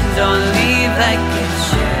begging, don't leave like a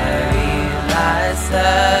cherry blossom.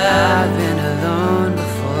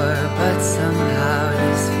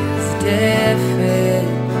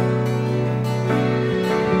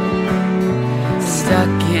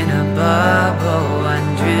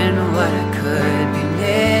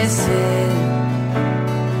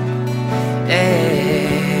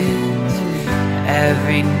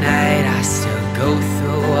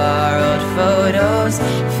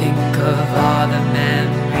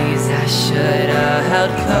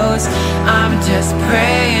 held close. I'm just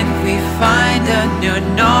praying we find a new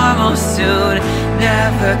normal soon.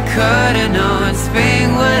 Never could've known spring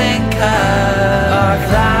wouldn't come. Our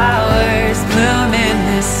flowers bloom in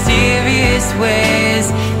mysterious ways.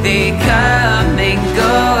 They come and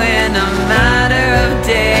go in a matter of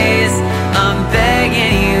days. I'm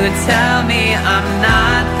begging you, tell me I'm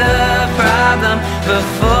not the problem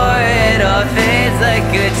before it all fades like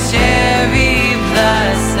a cherry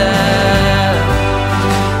blossom.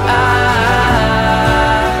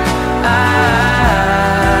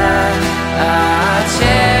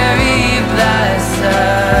 Cherry blossom.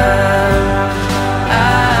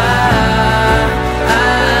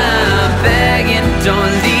 I'm begging,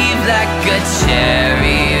 don't leave like a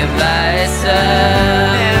cherry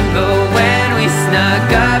blossom. Remember when we snuck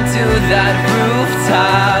up to that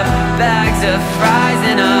rooftop, bags of fries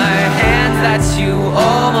in our hands that you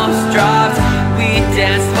almost dropped. We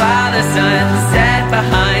danced while the sun set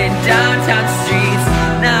behind downtown streets.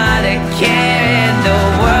 Not a care in the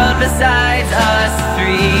world besides us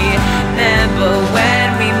three. Remember when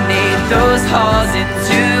we made those halls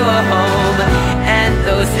into a home, and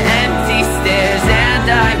those empty stairs, and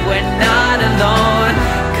I went not alone.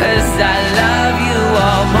 'Cause I love you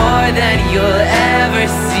all more than you'll ever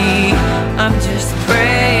see. I'm just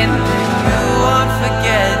praying you won't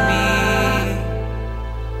forget me.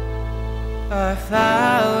 Our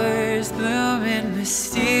flowers bloom in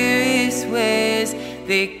mysterious ways.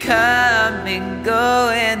 They come and go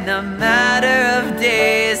in a matter of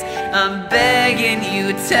days. I'm begging you,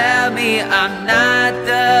 tell me I'm not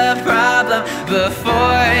the problem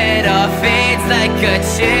before it all fades like a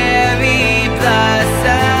cherry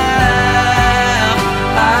blossom.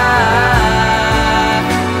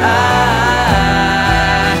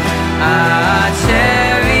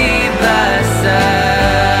 Cherry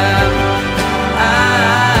blossom.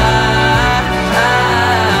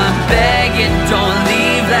 I'm begging, don't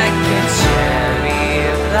leave like a cherry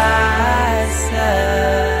blossom.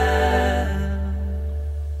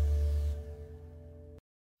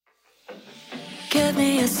 Give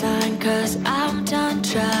me a sign, 'cause I'm done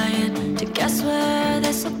trying to guess where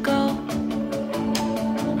this will go.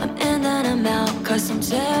 I'm in and I'm out, 'cause I'm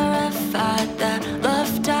terrified that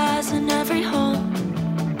love dies in every home.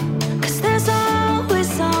 'Cause there's always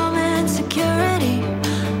some insecurity.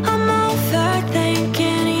 I'm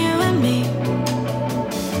overthinking you and me.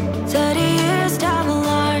 30 years down the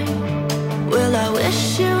line, will I wish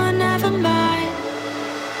you were never mine?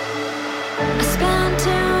 I spend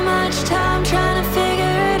too much time trying to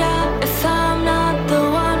figure it out. If I'm not the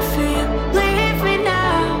one for you, leave me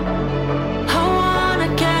now. I wanna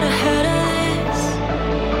get ahead of this.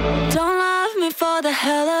 Don't love me for the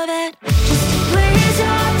hell of it. Just to please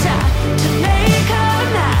your dad, to make her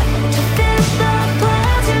mad, to fit the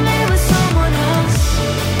plans you made with someone else.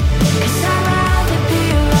 'Cause I'd rather be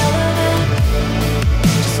irrelevant.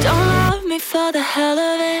 Just don't love me for the hell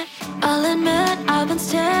of it. I'll admit I've been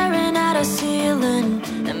staring at a ceiling.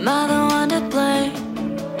 Am I the one to blame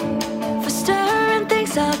for stirring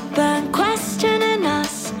things up and questioning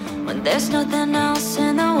us when there's nothing else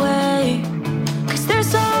in the way? 'Cause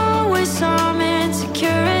there's always some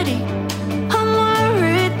insecurity. I'm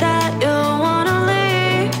worried that you'll wanna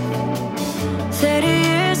leave. 30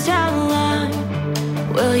 years down the line,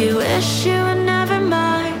 will you wish you were never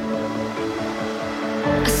mine?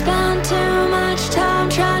 I spend too much time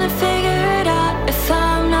trying to figure it out. If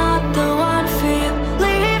I'm not the one for you,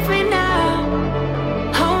 leave me now.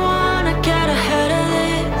 I wanna get ahead of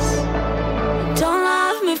this. Don't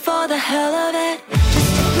love me for the hell of it.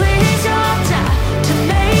 Just to please your dad, to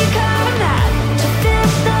make her mad, to fit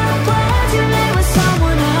the plans you made with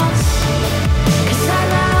someone else. 'Cause I'd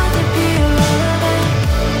rather be irrelevant.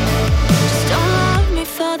 Just don't love me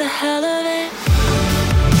for the hell of it.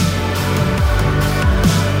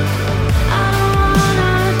 I don't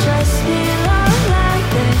wanna just be loved like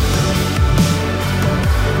this.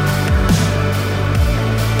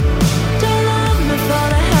 Don't love me for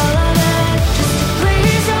the hell of it. Just to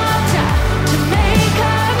please your dad, to make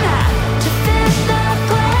her mad, to fit the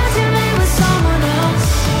plans you made with someone else.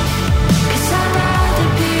 'Cause I'd rather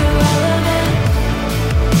be irrelevant.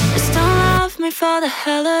 Just don't love me for the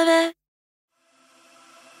hell of it.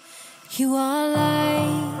 You are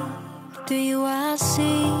light, do you I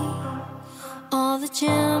see all the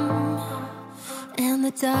gem and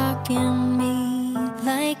the dark in me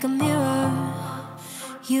like a mirror.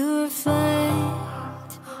 You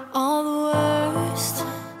reflect all the worst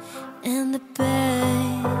and the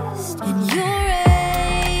best, and your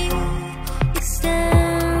ray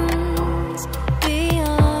extends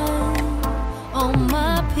beyond all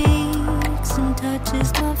my peaks and touches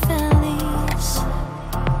my valleys.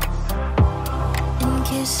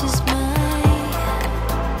 kisses my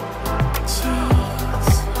cheeks,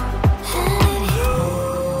 and it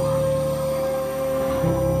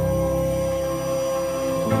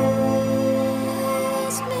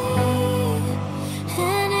heals me,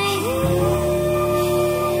 and it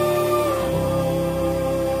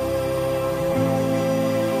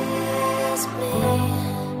heals me.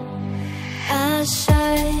 Eyes shut,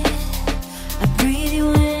 I breathe you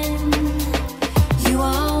in. You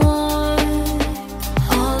are warm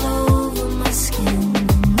all over my skin.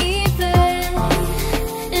 Even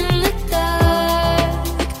in the dark,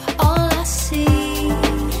 all I see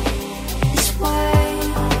is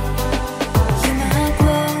white. You're my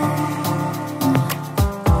glow.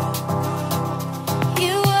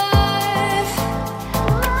 You are,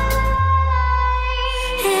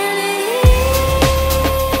 and it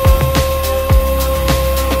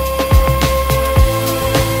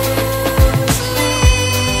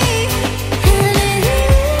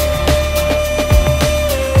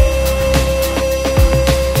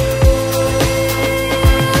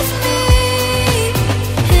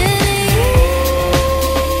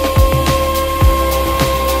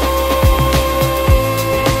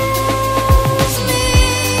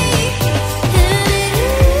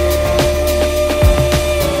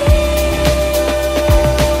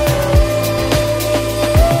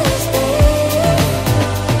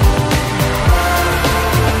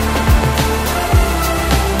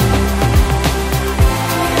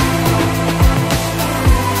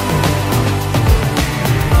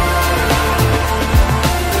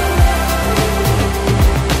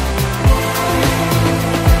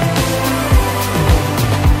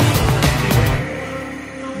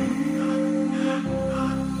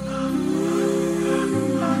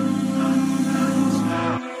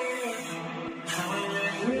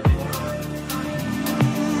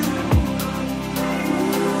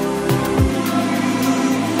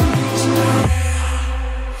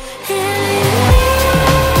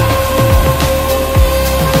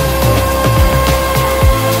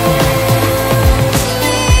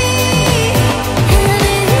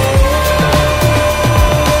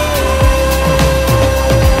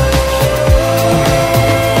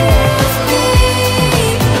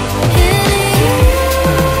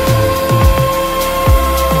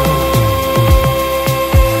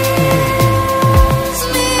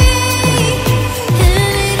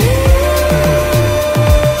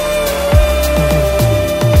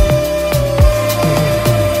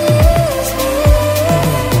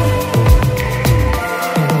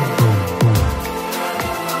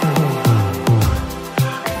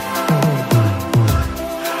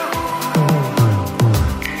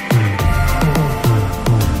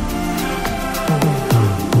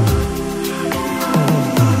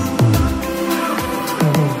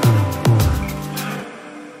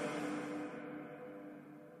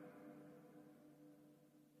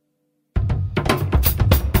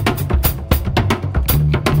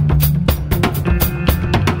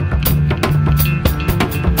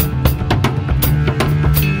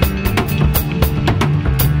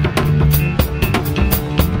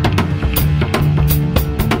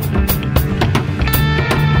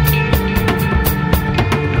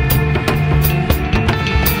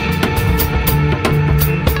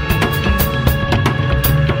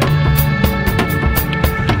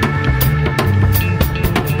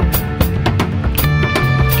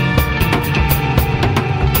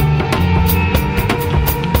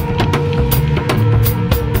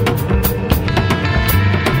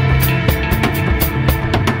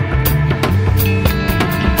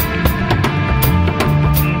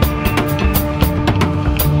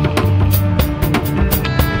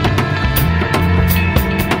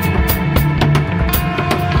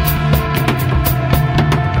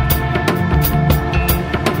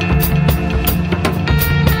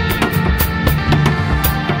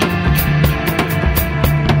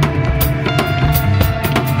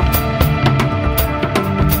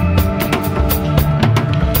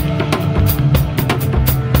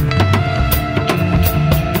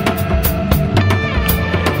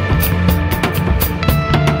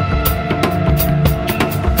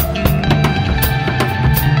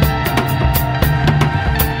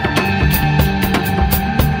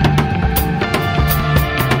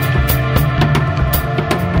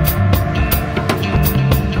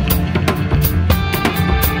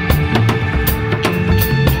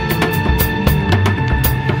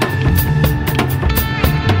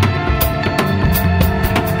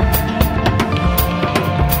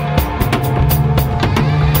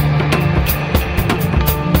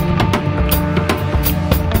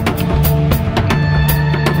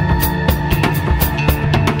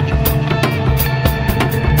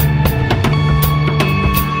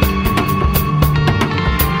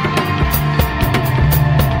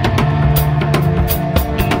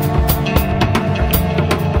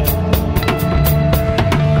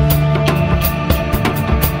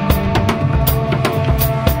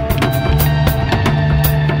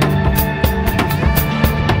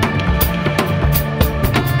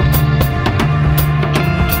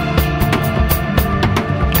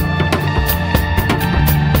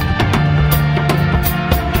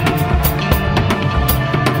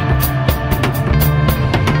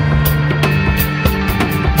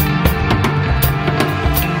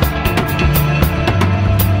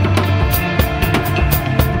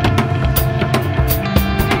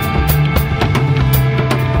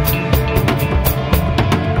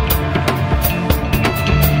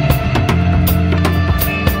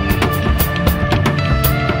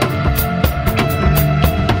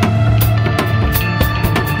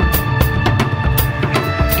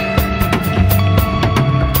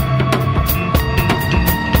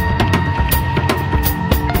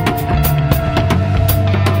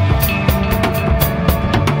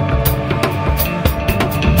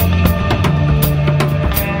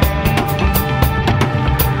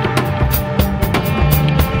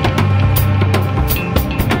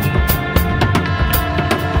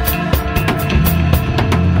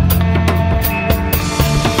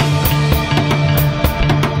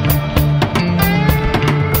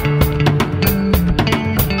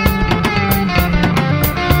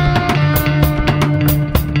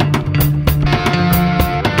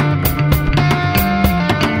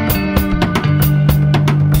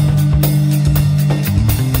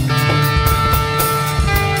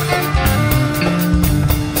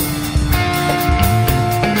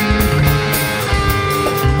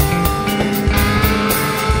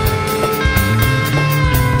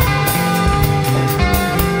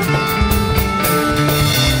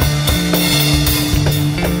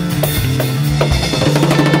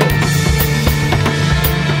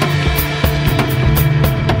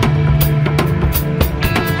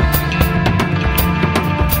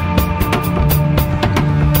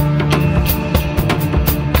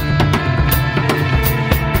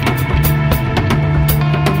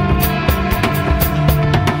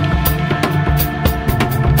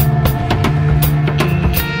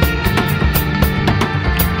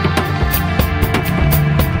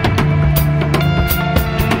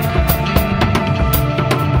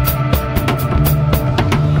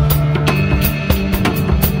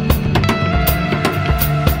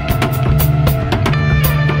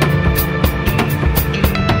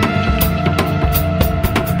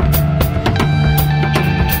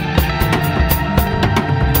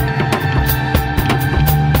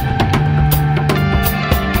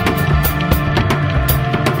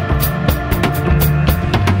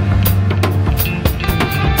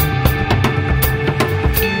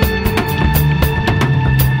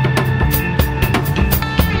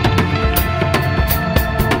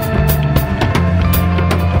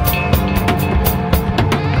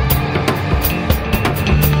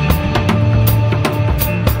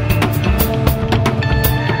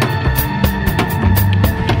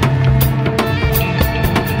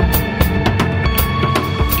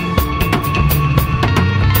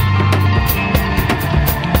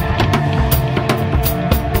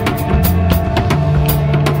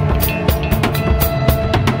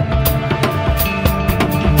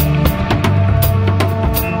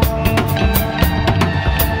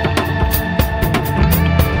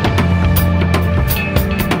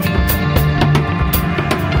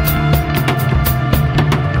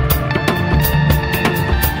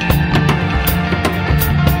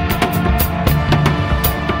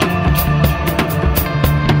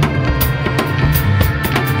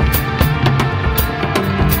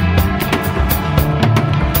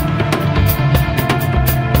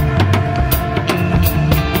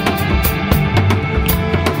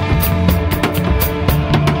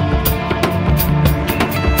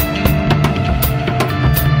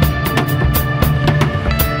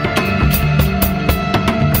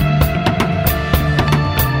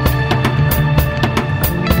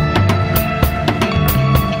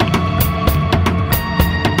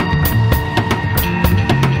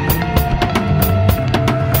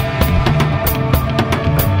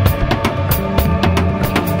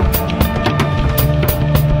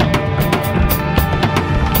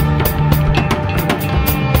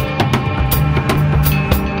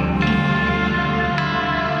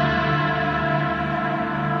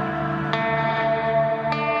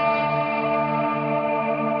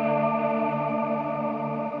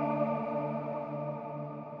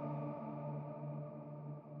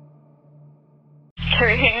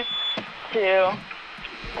 3, 2,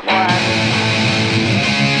 1.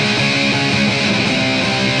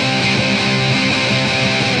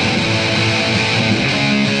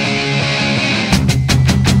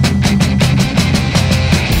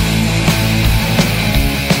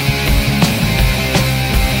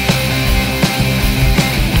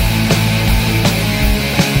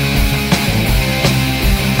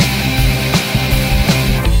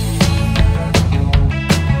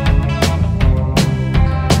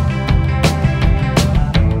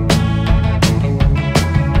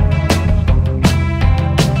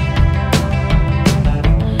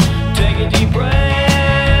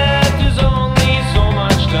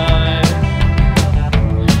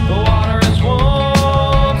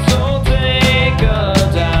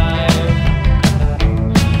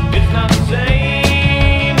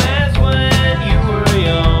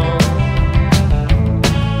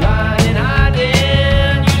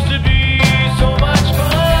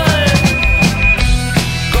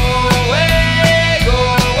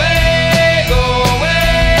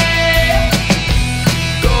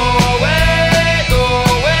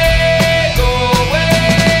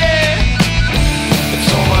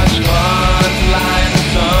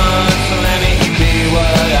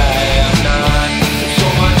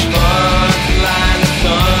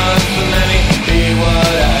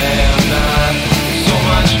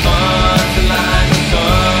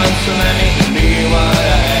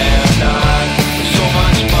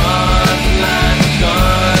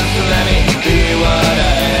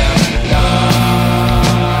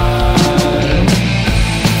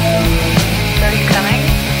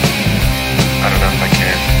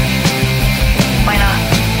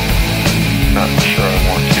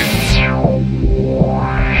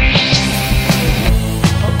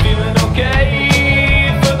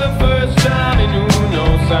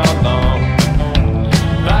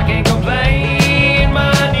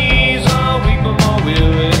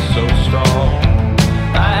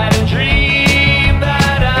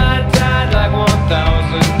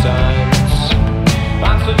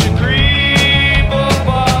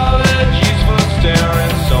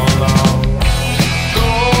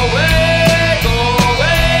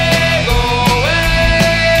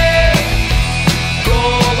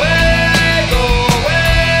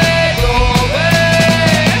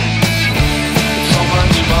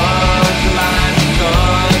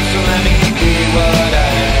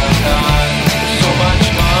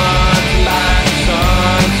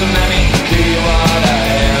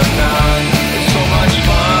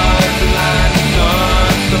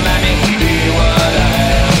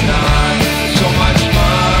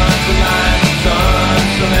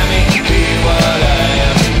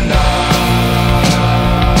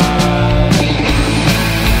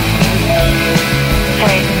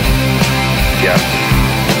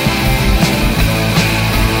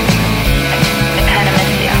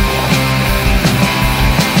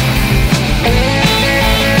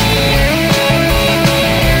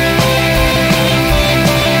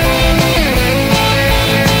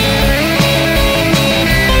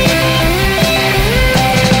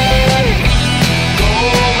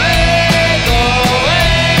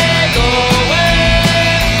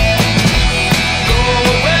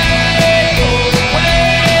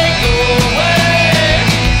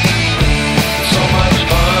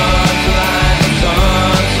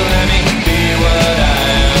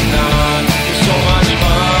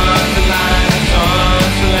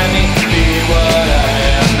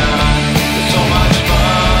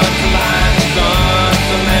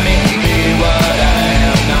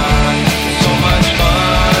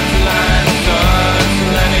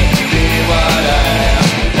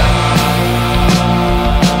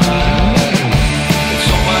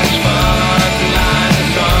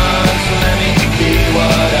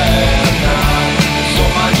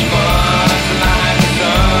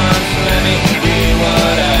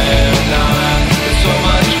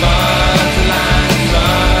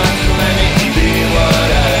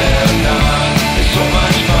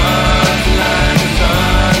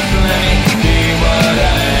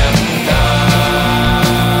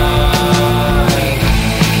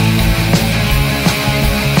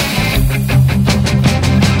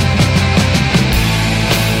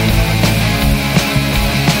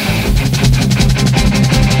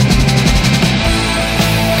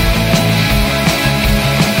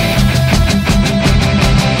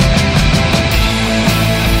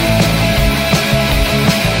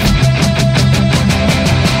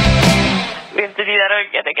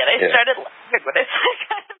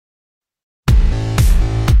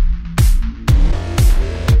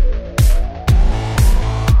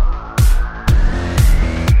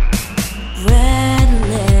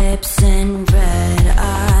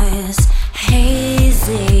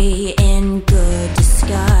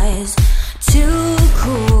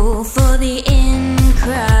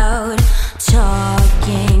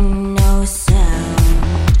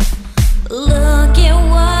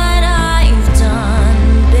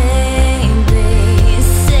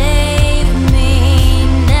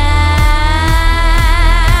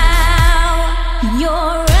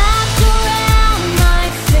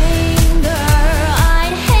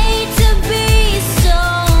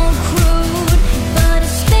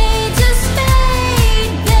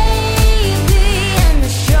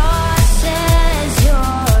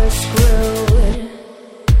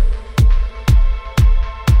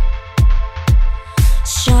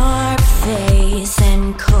 face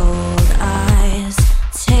and cold eyes,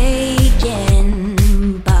 taken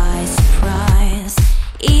by surprise.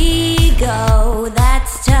 Ego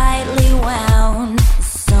that's tightly wound,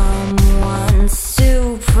 someone's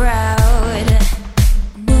too proud.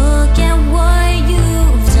 Look at what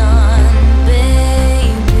you've done,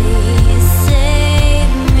 baby.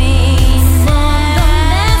 Save me from the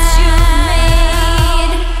mess you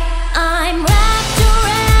made. I'm wrapped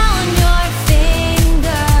around your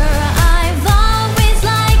finger. I've always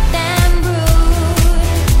liked them rude,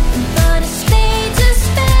 but a spade's a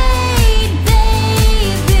spade,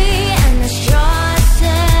 baby, and the straw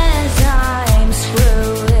says I'm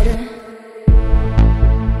screwed.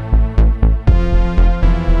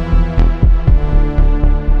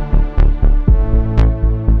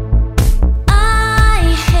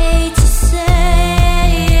 I hate to say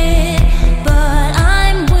it, but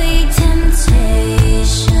I'm weak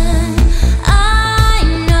temptation. I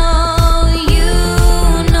know you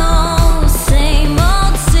know, same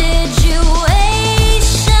old situation.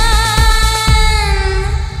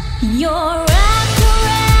 You're wrapped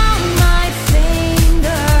around my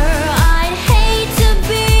finger. I'd hate to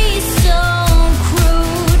be so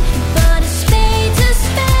crude, but a spade's a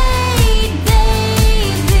spade,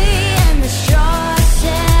 baby, and the straw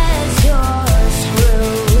says you're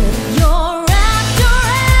screwed. You're wrapped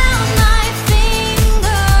around my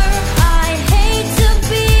finger. I'd hate to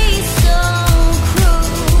be so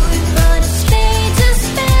crude, but a spade's a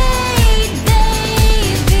spade,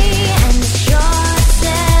 baby, and the straw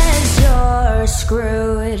says you're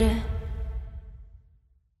screwed.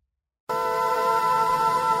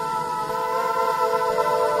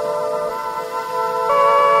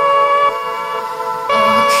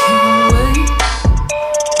 I can't wait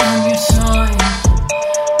on your sign.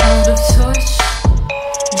 Out of touch,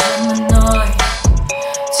 Gemini.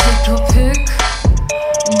 Take a pic,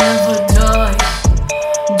 never die.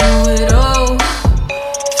 Do it all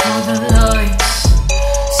for the lights.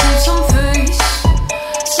 Save some face,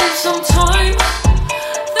 save some time.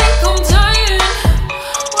 Think I'm dying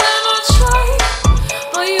when I try,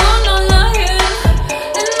 but you're not lying.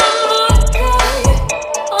 And I'm not guy,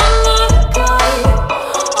 I'm not guy,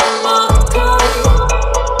 I'm not guy.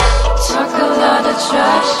 Talk a lot of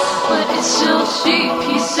trash, but it's still cheap.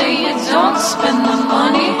 You say you don't spend the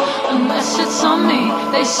money unless it's on me.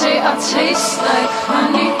 They say I taste like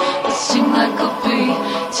honey, but sing like a bee.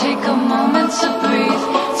 Take a moment to breathe,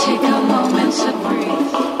 take a moment to breathe.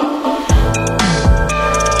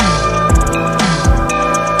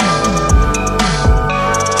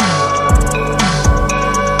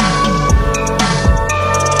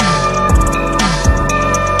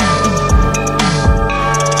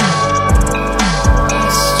 I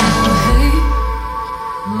still hate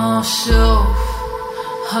myself.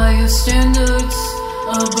 Higher standards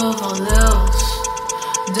above all else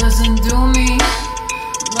doesn't do me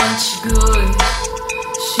much good.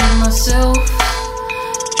 Shoot myself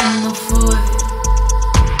in the foot.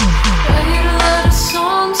 Write a lot of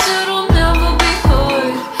songs that'll never be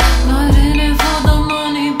heard. Not in it for the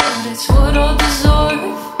money, but it's what I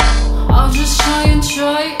deserve. I'll just try and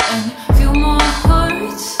feel my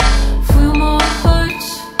heart, feel my heart.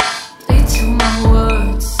 Play to my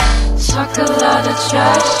words. Talk a lot of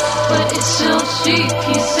trash, but it's still cheap.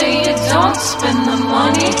 You say you don't spend the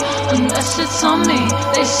money unless it's on me.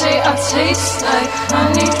 They say I taste like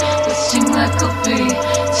honey, but sing like a bee.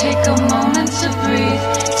 Take a moment to breathe,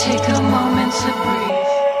 take a moment to breathe.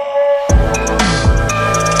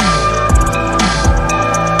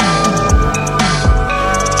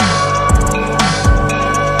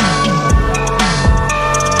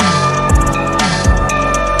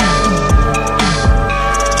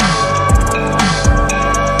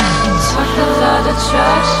 Talk a lot of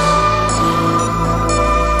trash,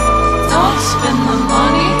 don't spend the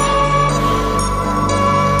money.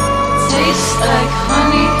 Taste like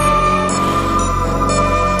honey,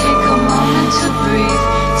 take a moment to breathe.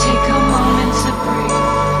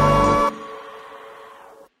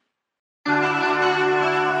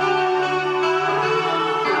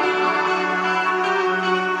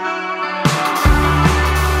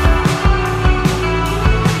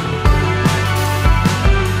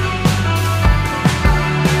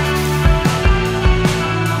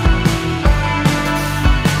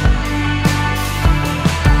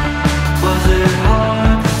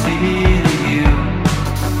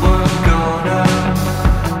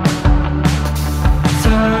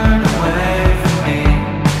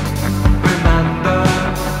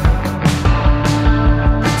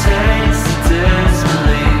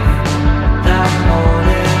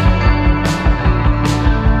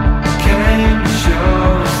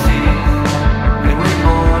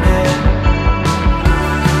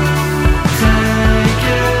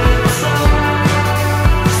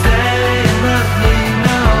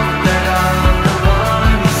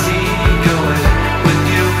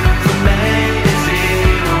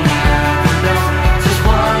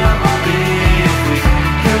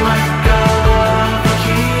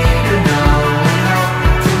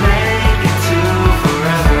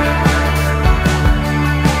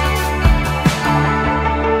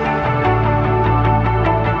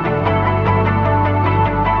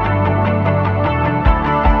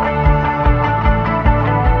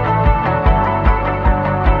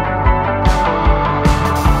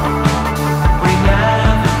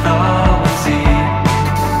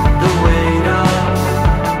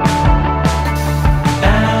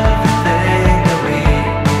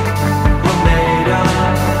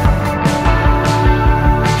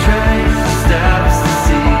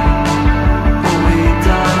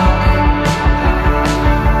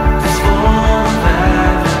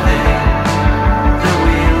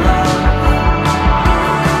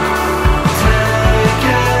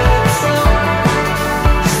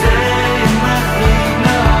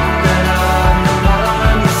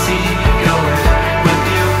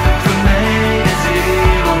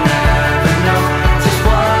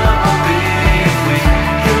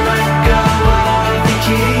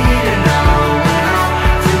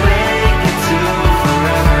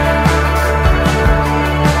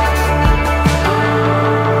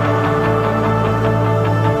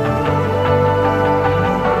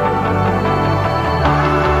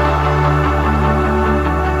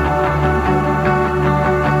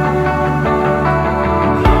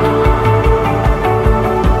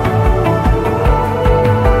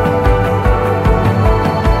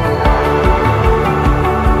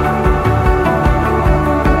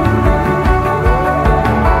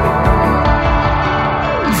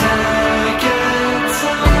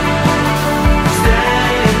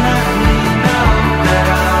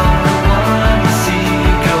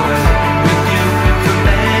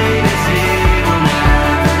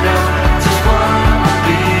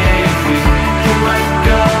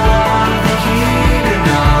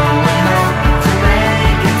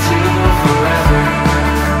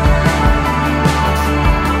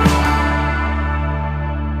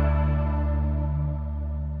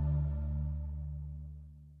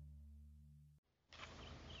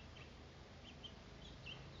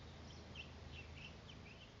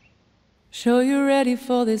 Sure you're ready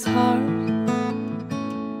for this heart.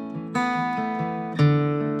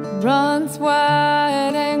 Runs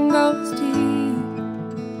wide and goes deep.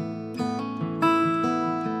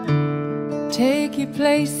 Take you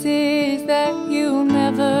places that you've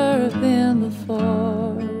never been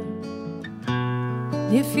before.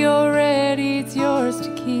 If you're ready, it's yours to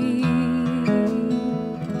keep.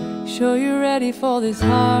 Sure you're ready for this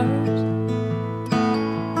heart.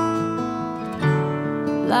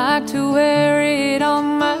 Like to wear it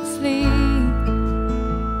on my sleeve.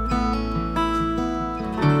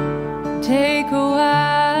 Take a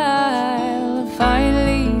while to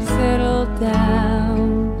finally settle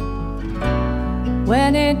down.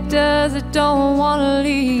 When it does, I don't wanna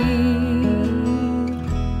leave.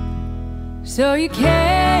 So you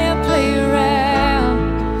can't play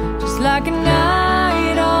around, just like a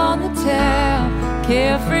night on the town.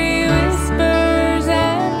 Carefree whispers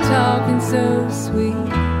and talking so sweet.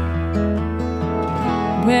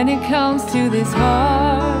 When it comes to this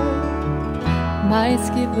heart, might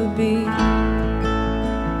skip a beat.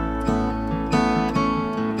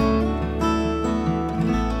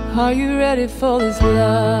 Are you ready for this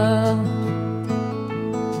love?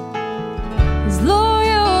 As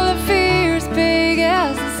loyal and fierce, big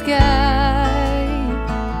as the sky.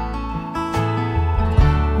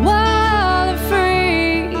 Wild and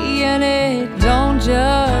free, and it don't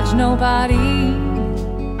judge nobody.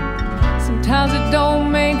 Sometimes it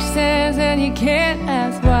don't make sense and you can't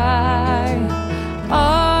ask why.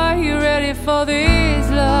 Are you ready for this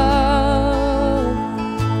love?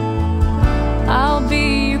 I'll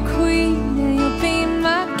be your queen and you'll be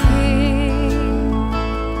my king.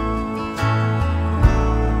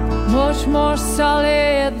 Much more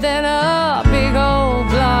solid than a big old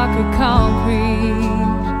block of concrete.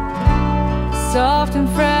 Soft and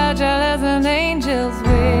fragile as an angel's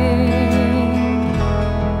wing.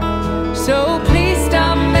 So please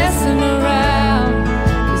stop messing around,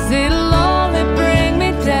 'cause it'll only bring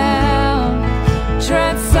me down.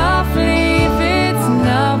 Tread softly if it's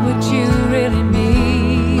not what you really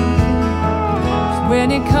mean. 'Cause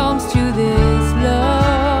when it comes to this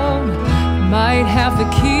love, you might have the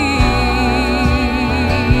key.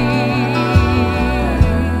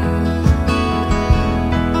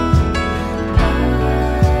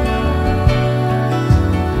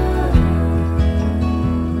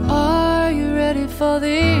 For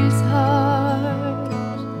this heart,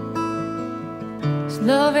 this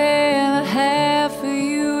love and a half for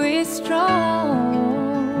you is strong.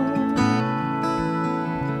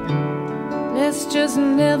 Let's just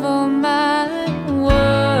never mind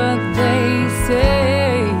what they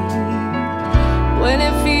say. When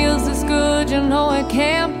it feels this good, you know it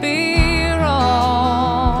can't be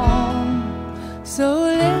wrong. So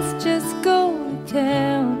let's just go to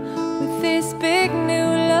town with this big new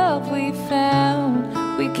love we found.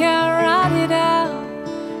 We can ride it out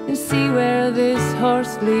and see where this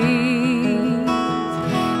horse leads.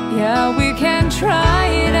 Yeah, we can try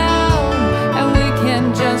it out and we can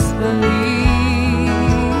just believe.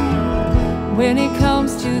 When it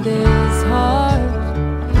comes to this heart,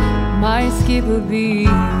 might skip a beat.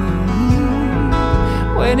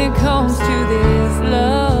 When it comes to this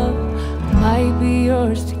love, might be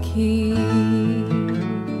yours to keep.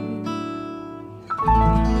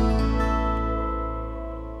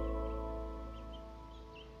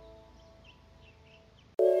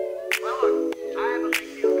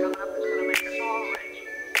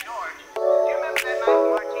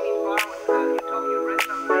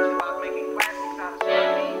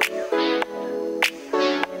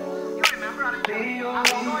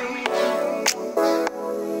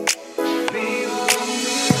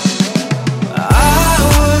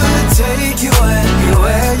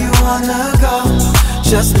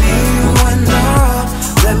 Just me, you and the road.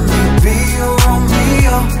 Let me be your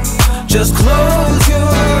Romeo. Just close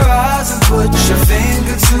your eyes and put your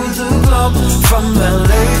finger to the globe. From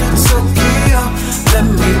LA to Tokyo, let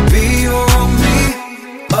me be your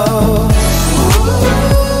Romeo.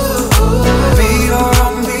 Be your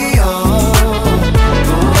Romeo.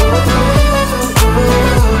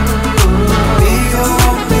 Be your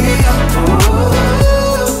Romeo.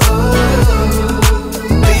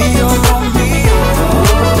 Be your Romeo.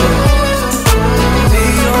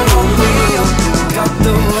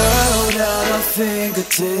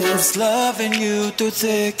 Fingertips, loving you through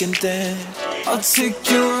thick and thin. I'll take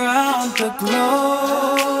you around the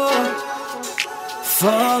globe,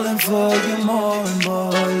 falling for you more and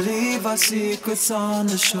more. Leave our secrets on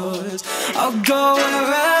the shores. I'll go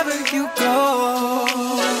wherever you go.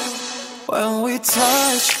 When we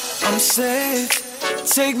touch, I'm safe.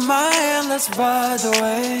 Take my hand, let's ride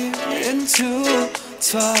away into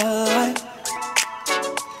twilight.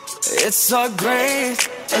 It's our great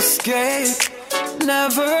escape,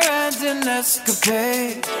 never-ending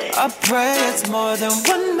escapade. I pray it's more than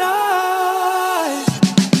one night.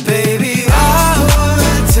 Baby, I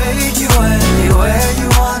would take you anywhere you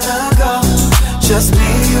wanna go. Just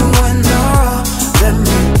me, you and the road. Let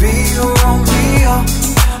me be your Romeo.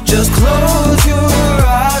 Just close your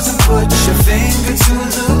eyes and put your finger to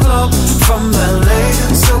the globe. From LA to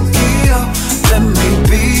Tokyo, let me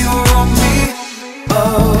be your Romeo.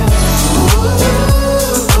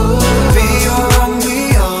 Be your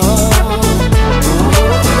Romeo.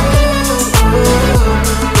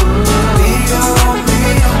 Be your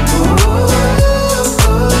Romeo.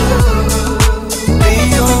 Be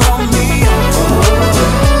your Romeo.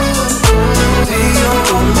 Be your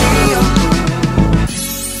Romeo.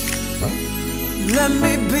 Let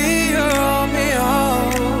me be your Romeo.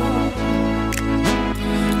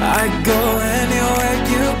 I go anywhere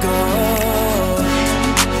you go.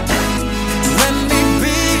 Let me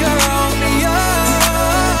be your Romeo.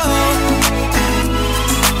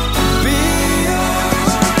 Be your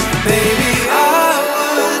baby. I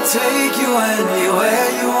would take you anywhere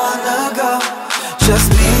you wanna go. Just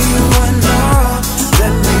me, you and the road.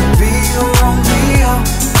 Let me be your Romeo.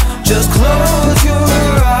 Just close your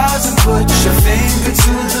eyes and put your finger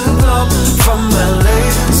to the globe. From LA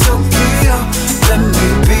to Tokyo, let me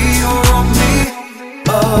be your Romeo.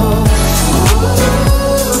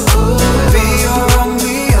 Be your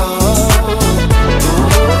Romeo.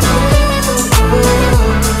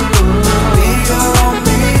 Be your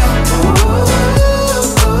Romeo.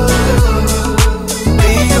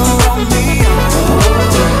 Be your Romeo.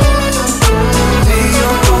 Be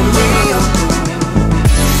your Romeo.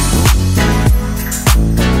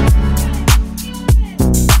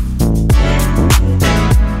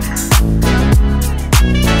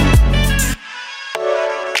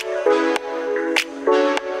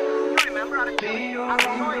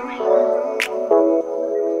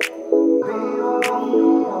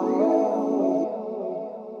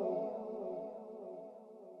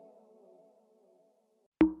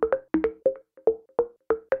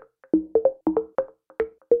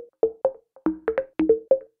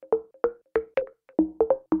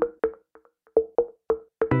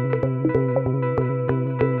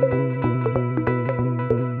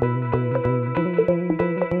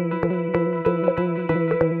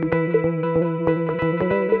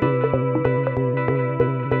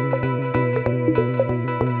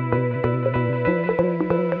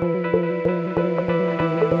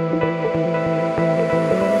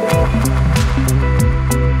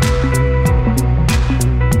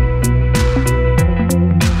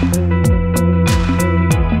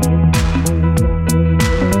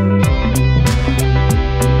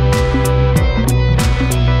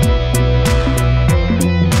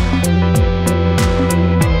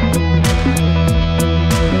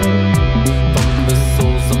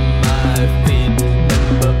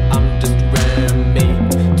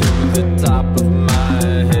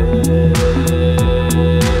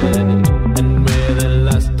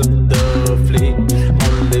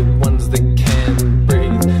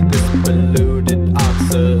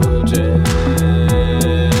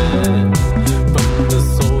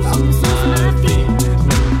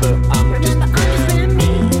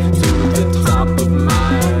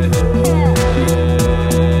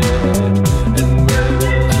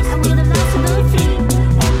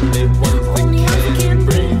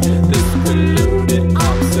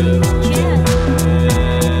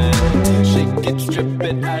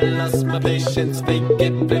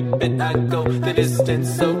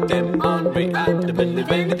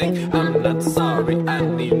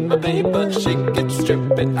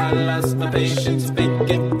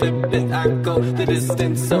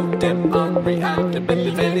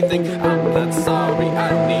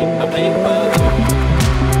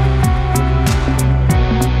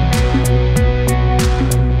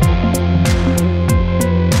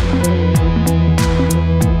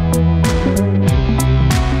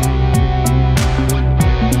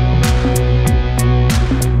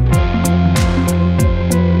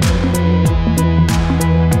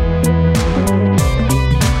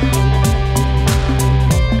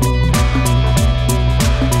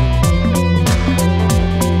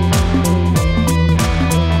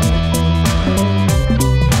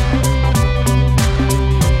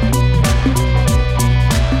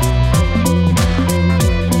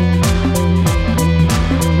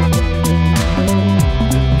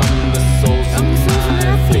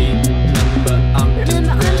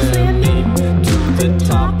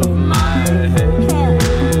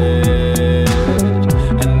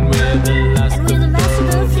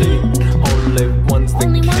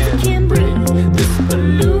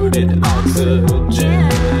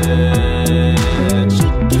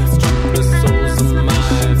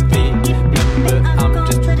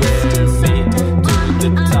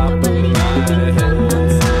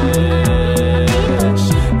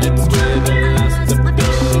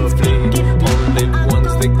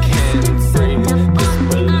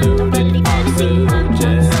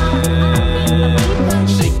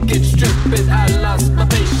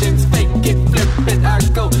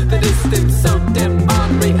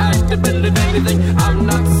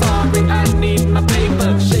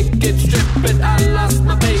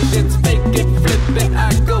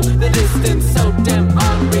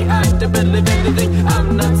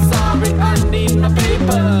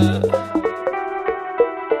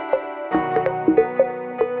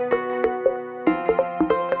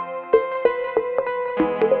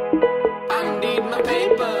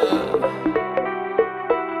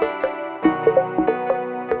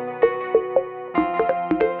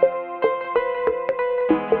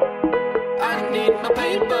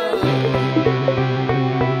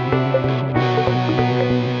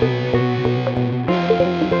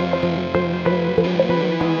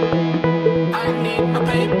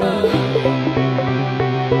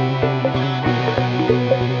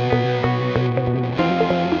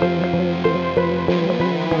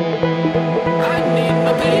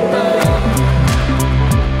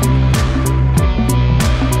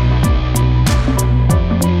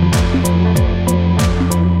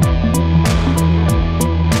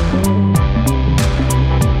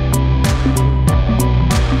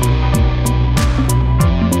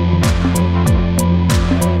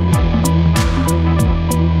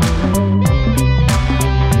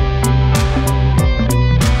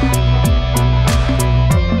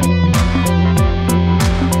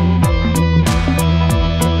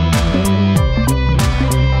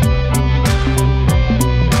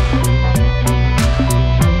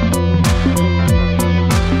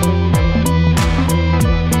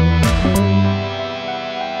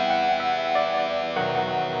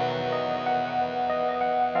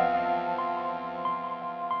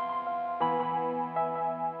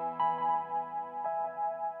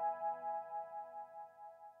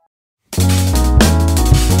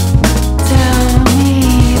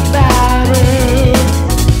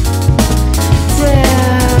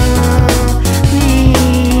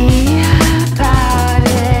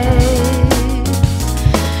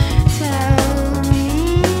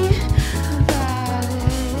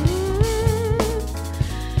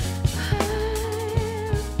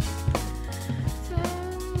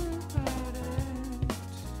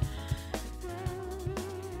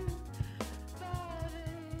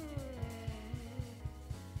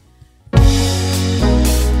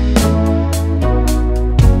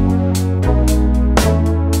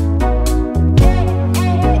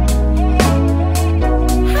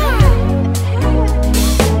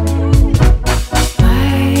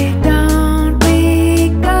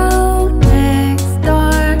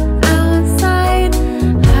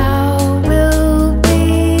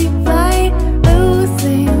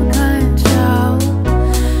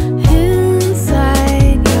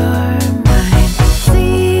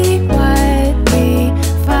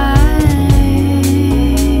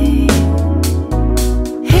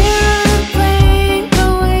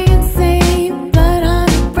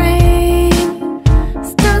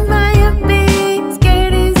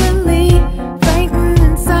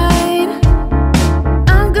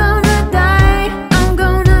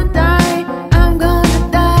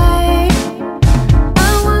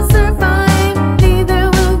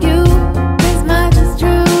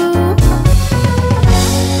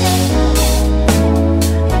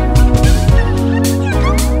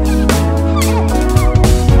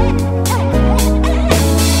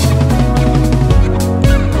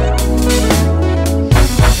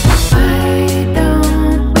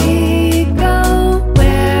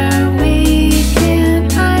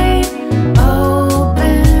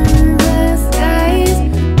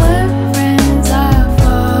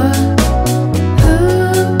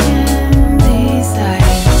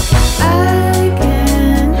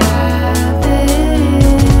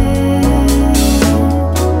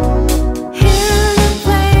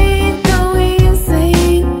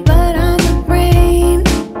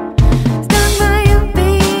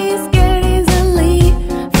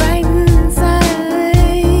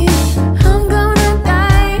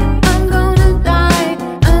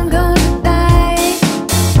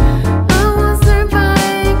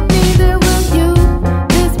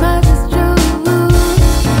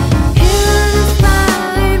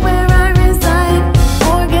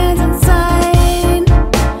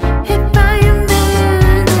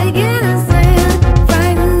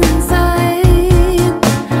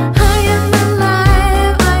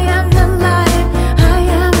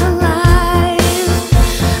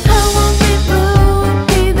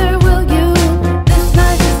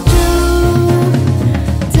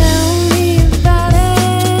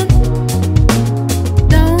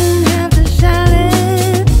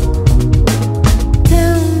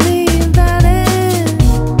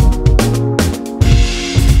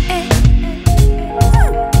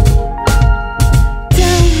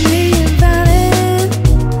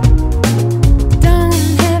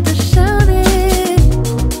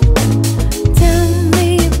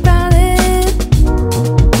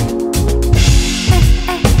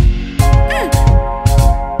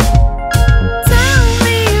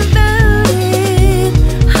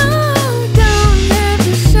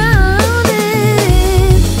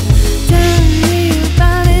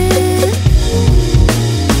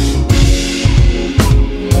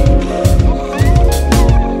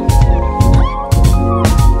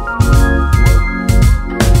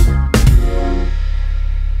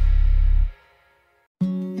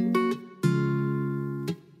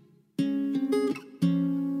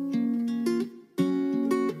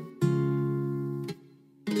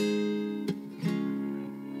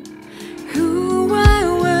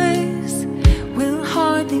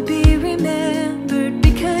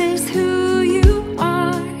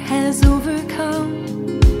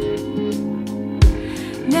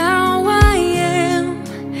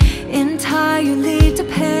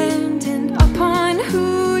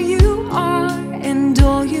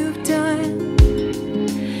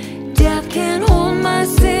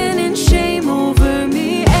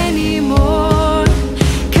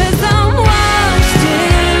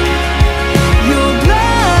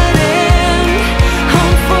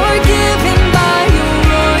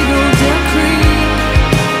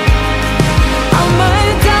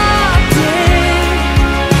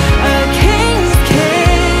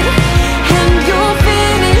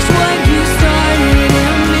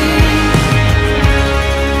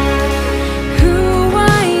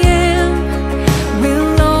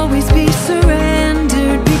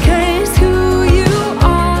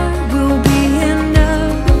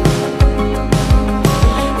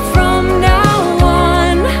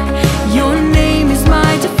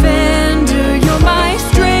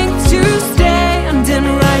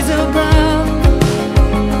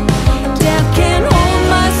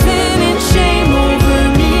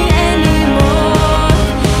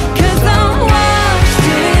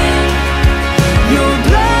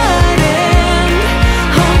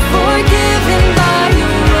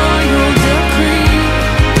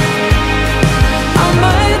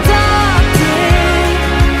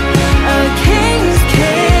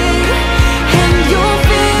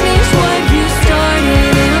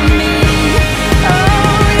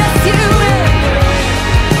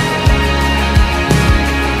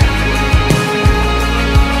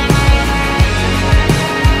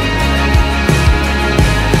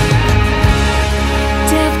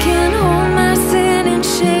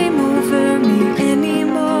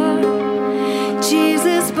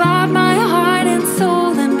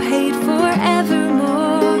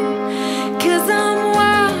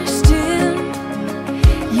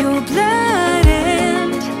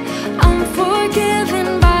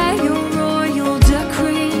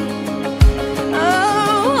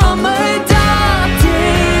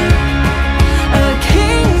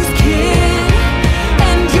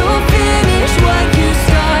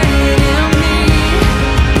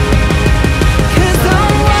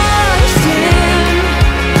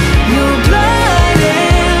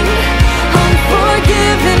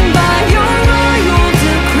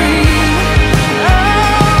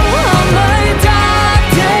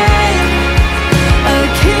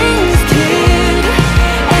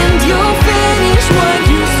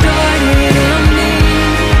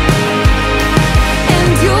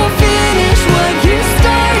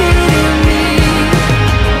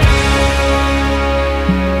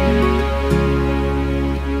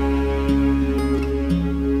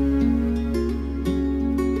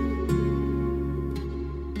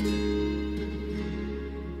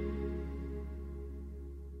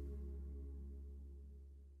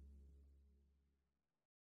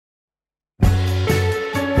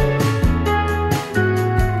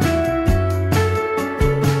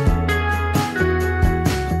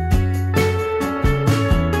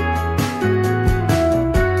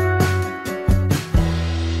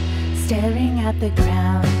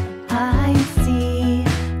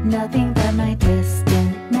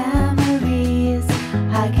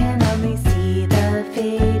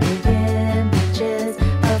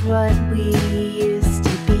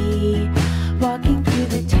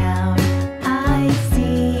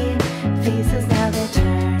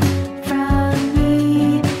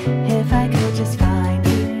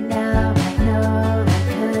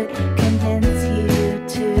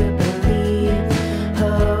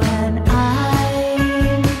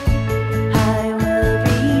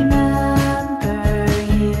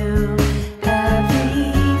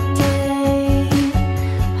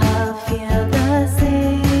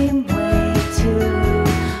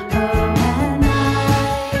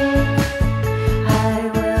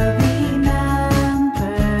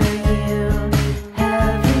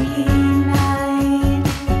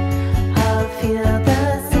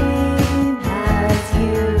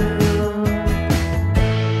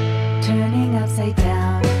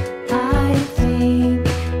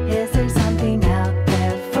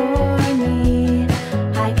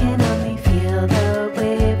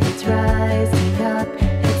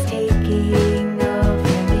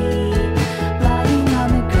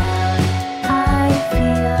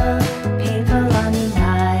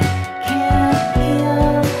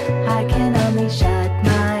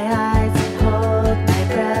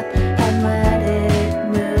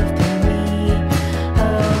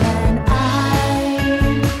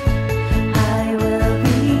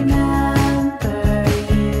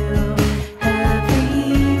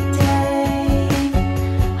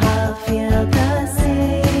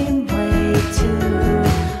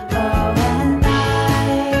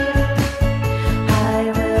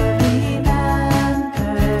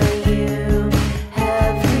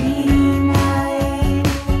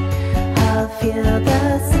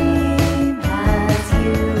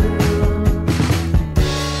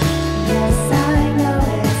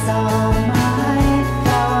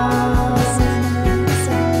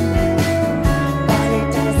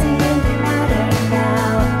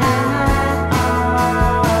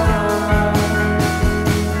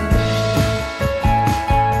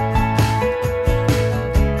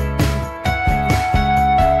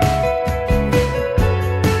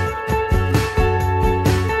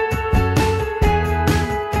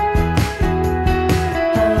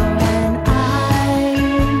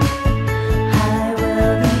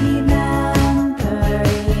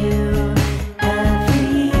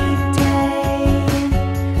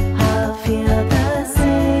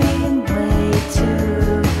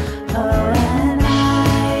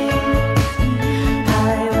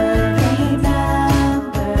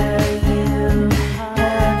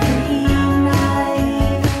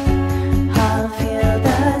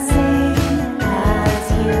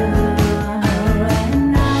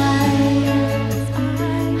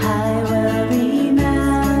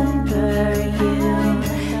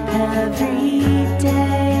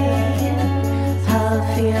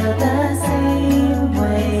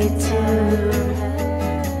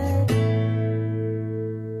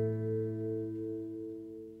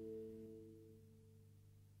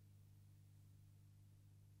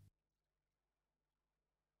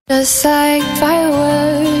 Just like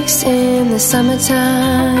fireworks in the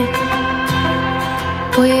summertime,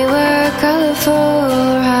 we were colorful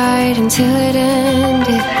right until it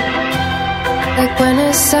ended. Like when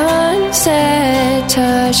a sunset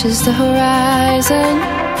touches the horizon,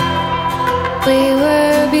 we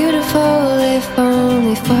were beautiful if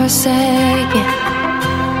only for a second.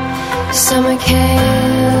 Summer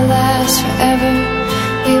can't last forever,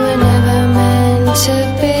 we were never meant to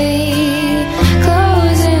be.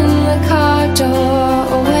 Closing the car door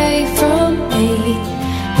away from me,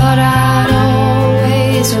 but I'd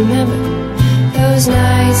always remember those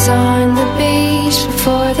nights on the beach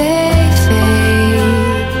before they fade.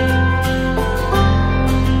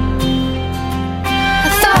 I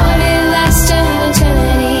thought it lasted an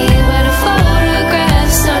eternity, but a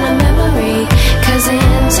photograph's not a memory. 'Cause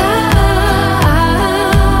in time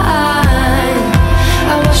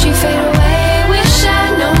I watch you fade away. Wish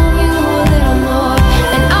I'd known you a little more,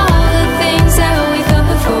 and all the things that we felt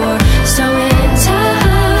before. So in time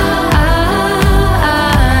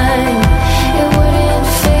it wouldn't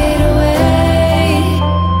fade away.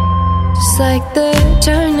 Just like the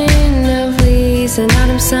turning of leaves in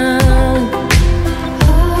autumn sun.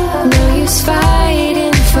 No use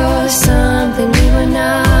fighting for something we were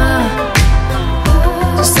not.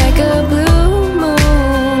 Just like a blue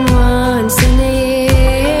moon once in a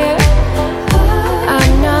year.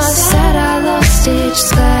 I'm not sad I lost it,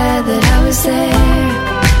 just glad that I was there.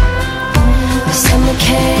 The summer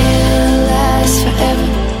came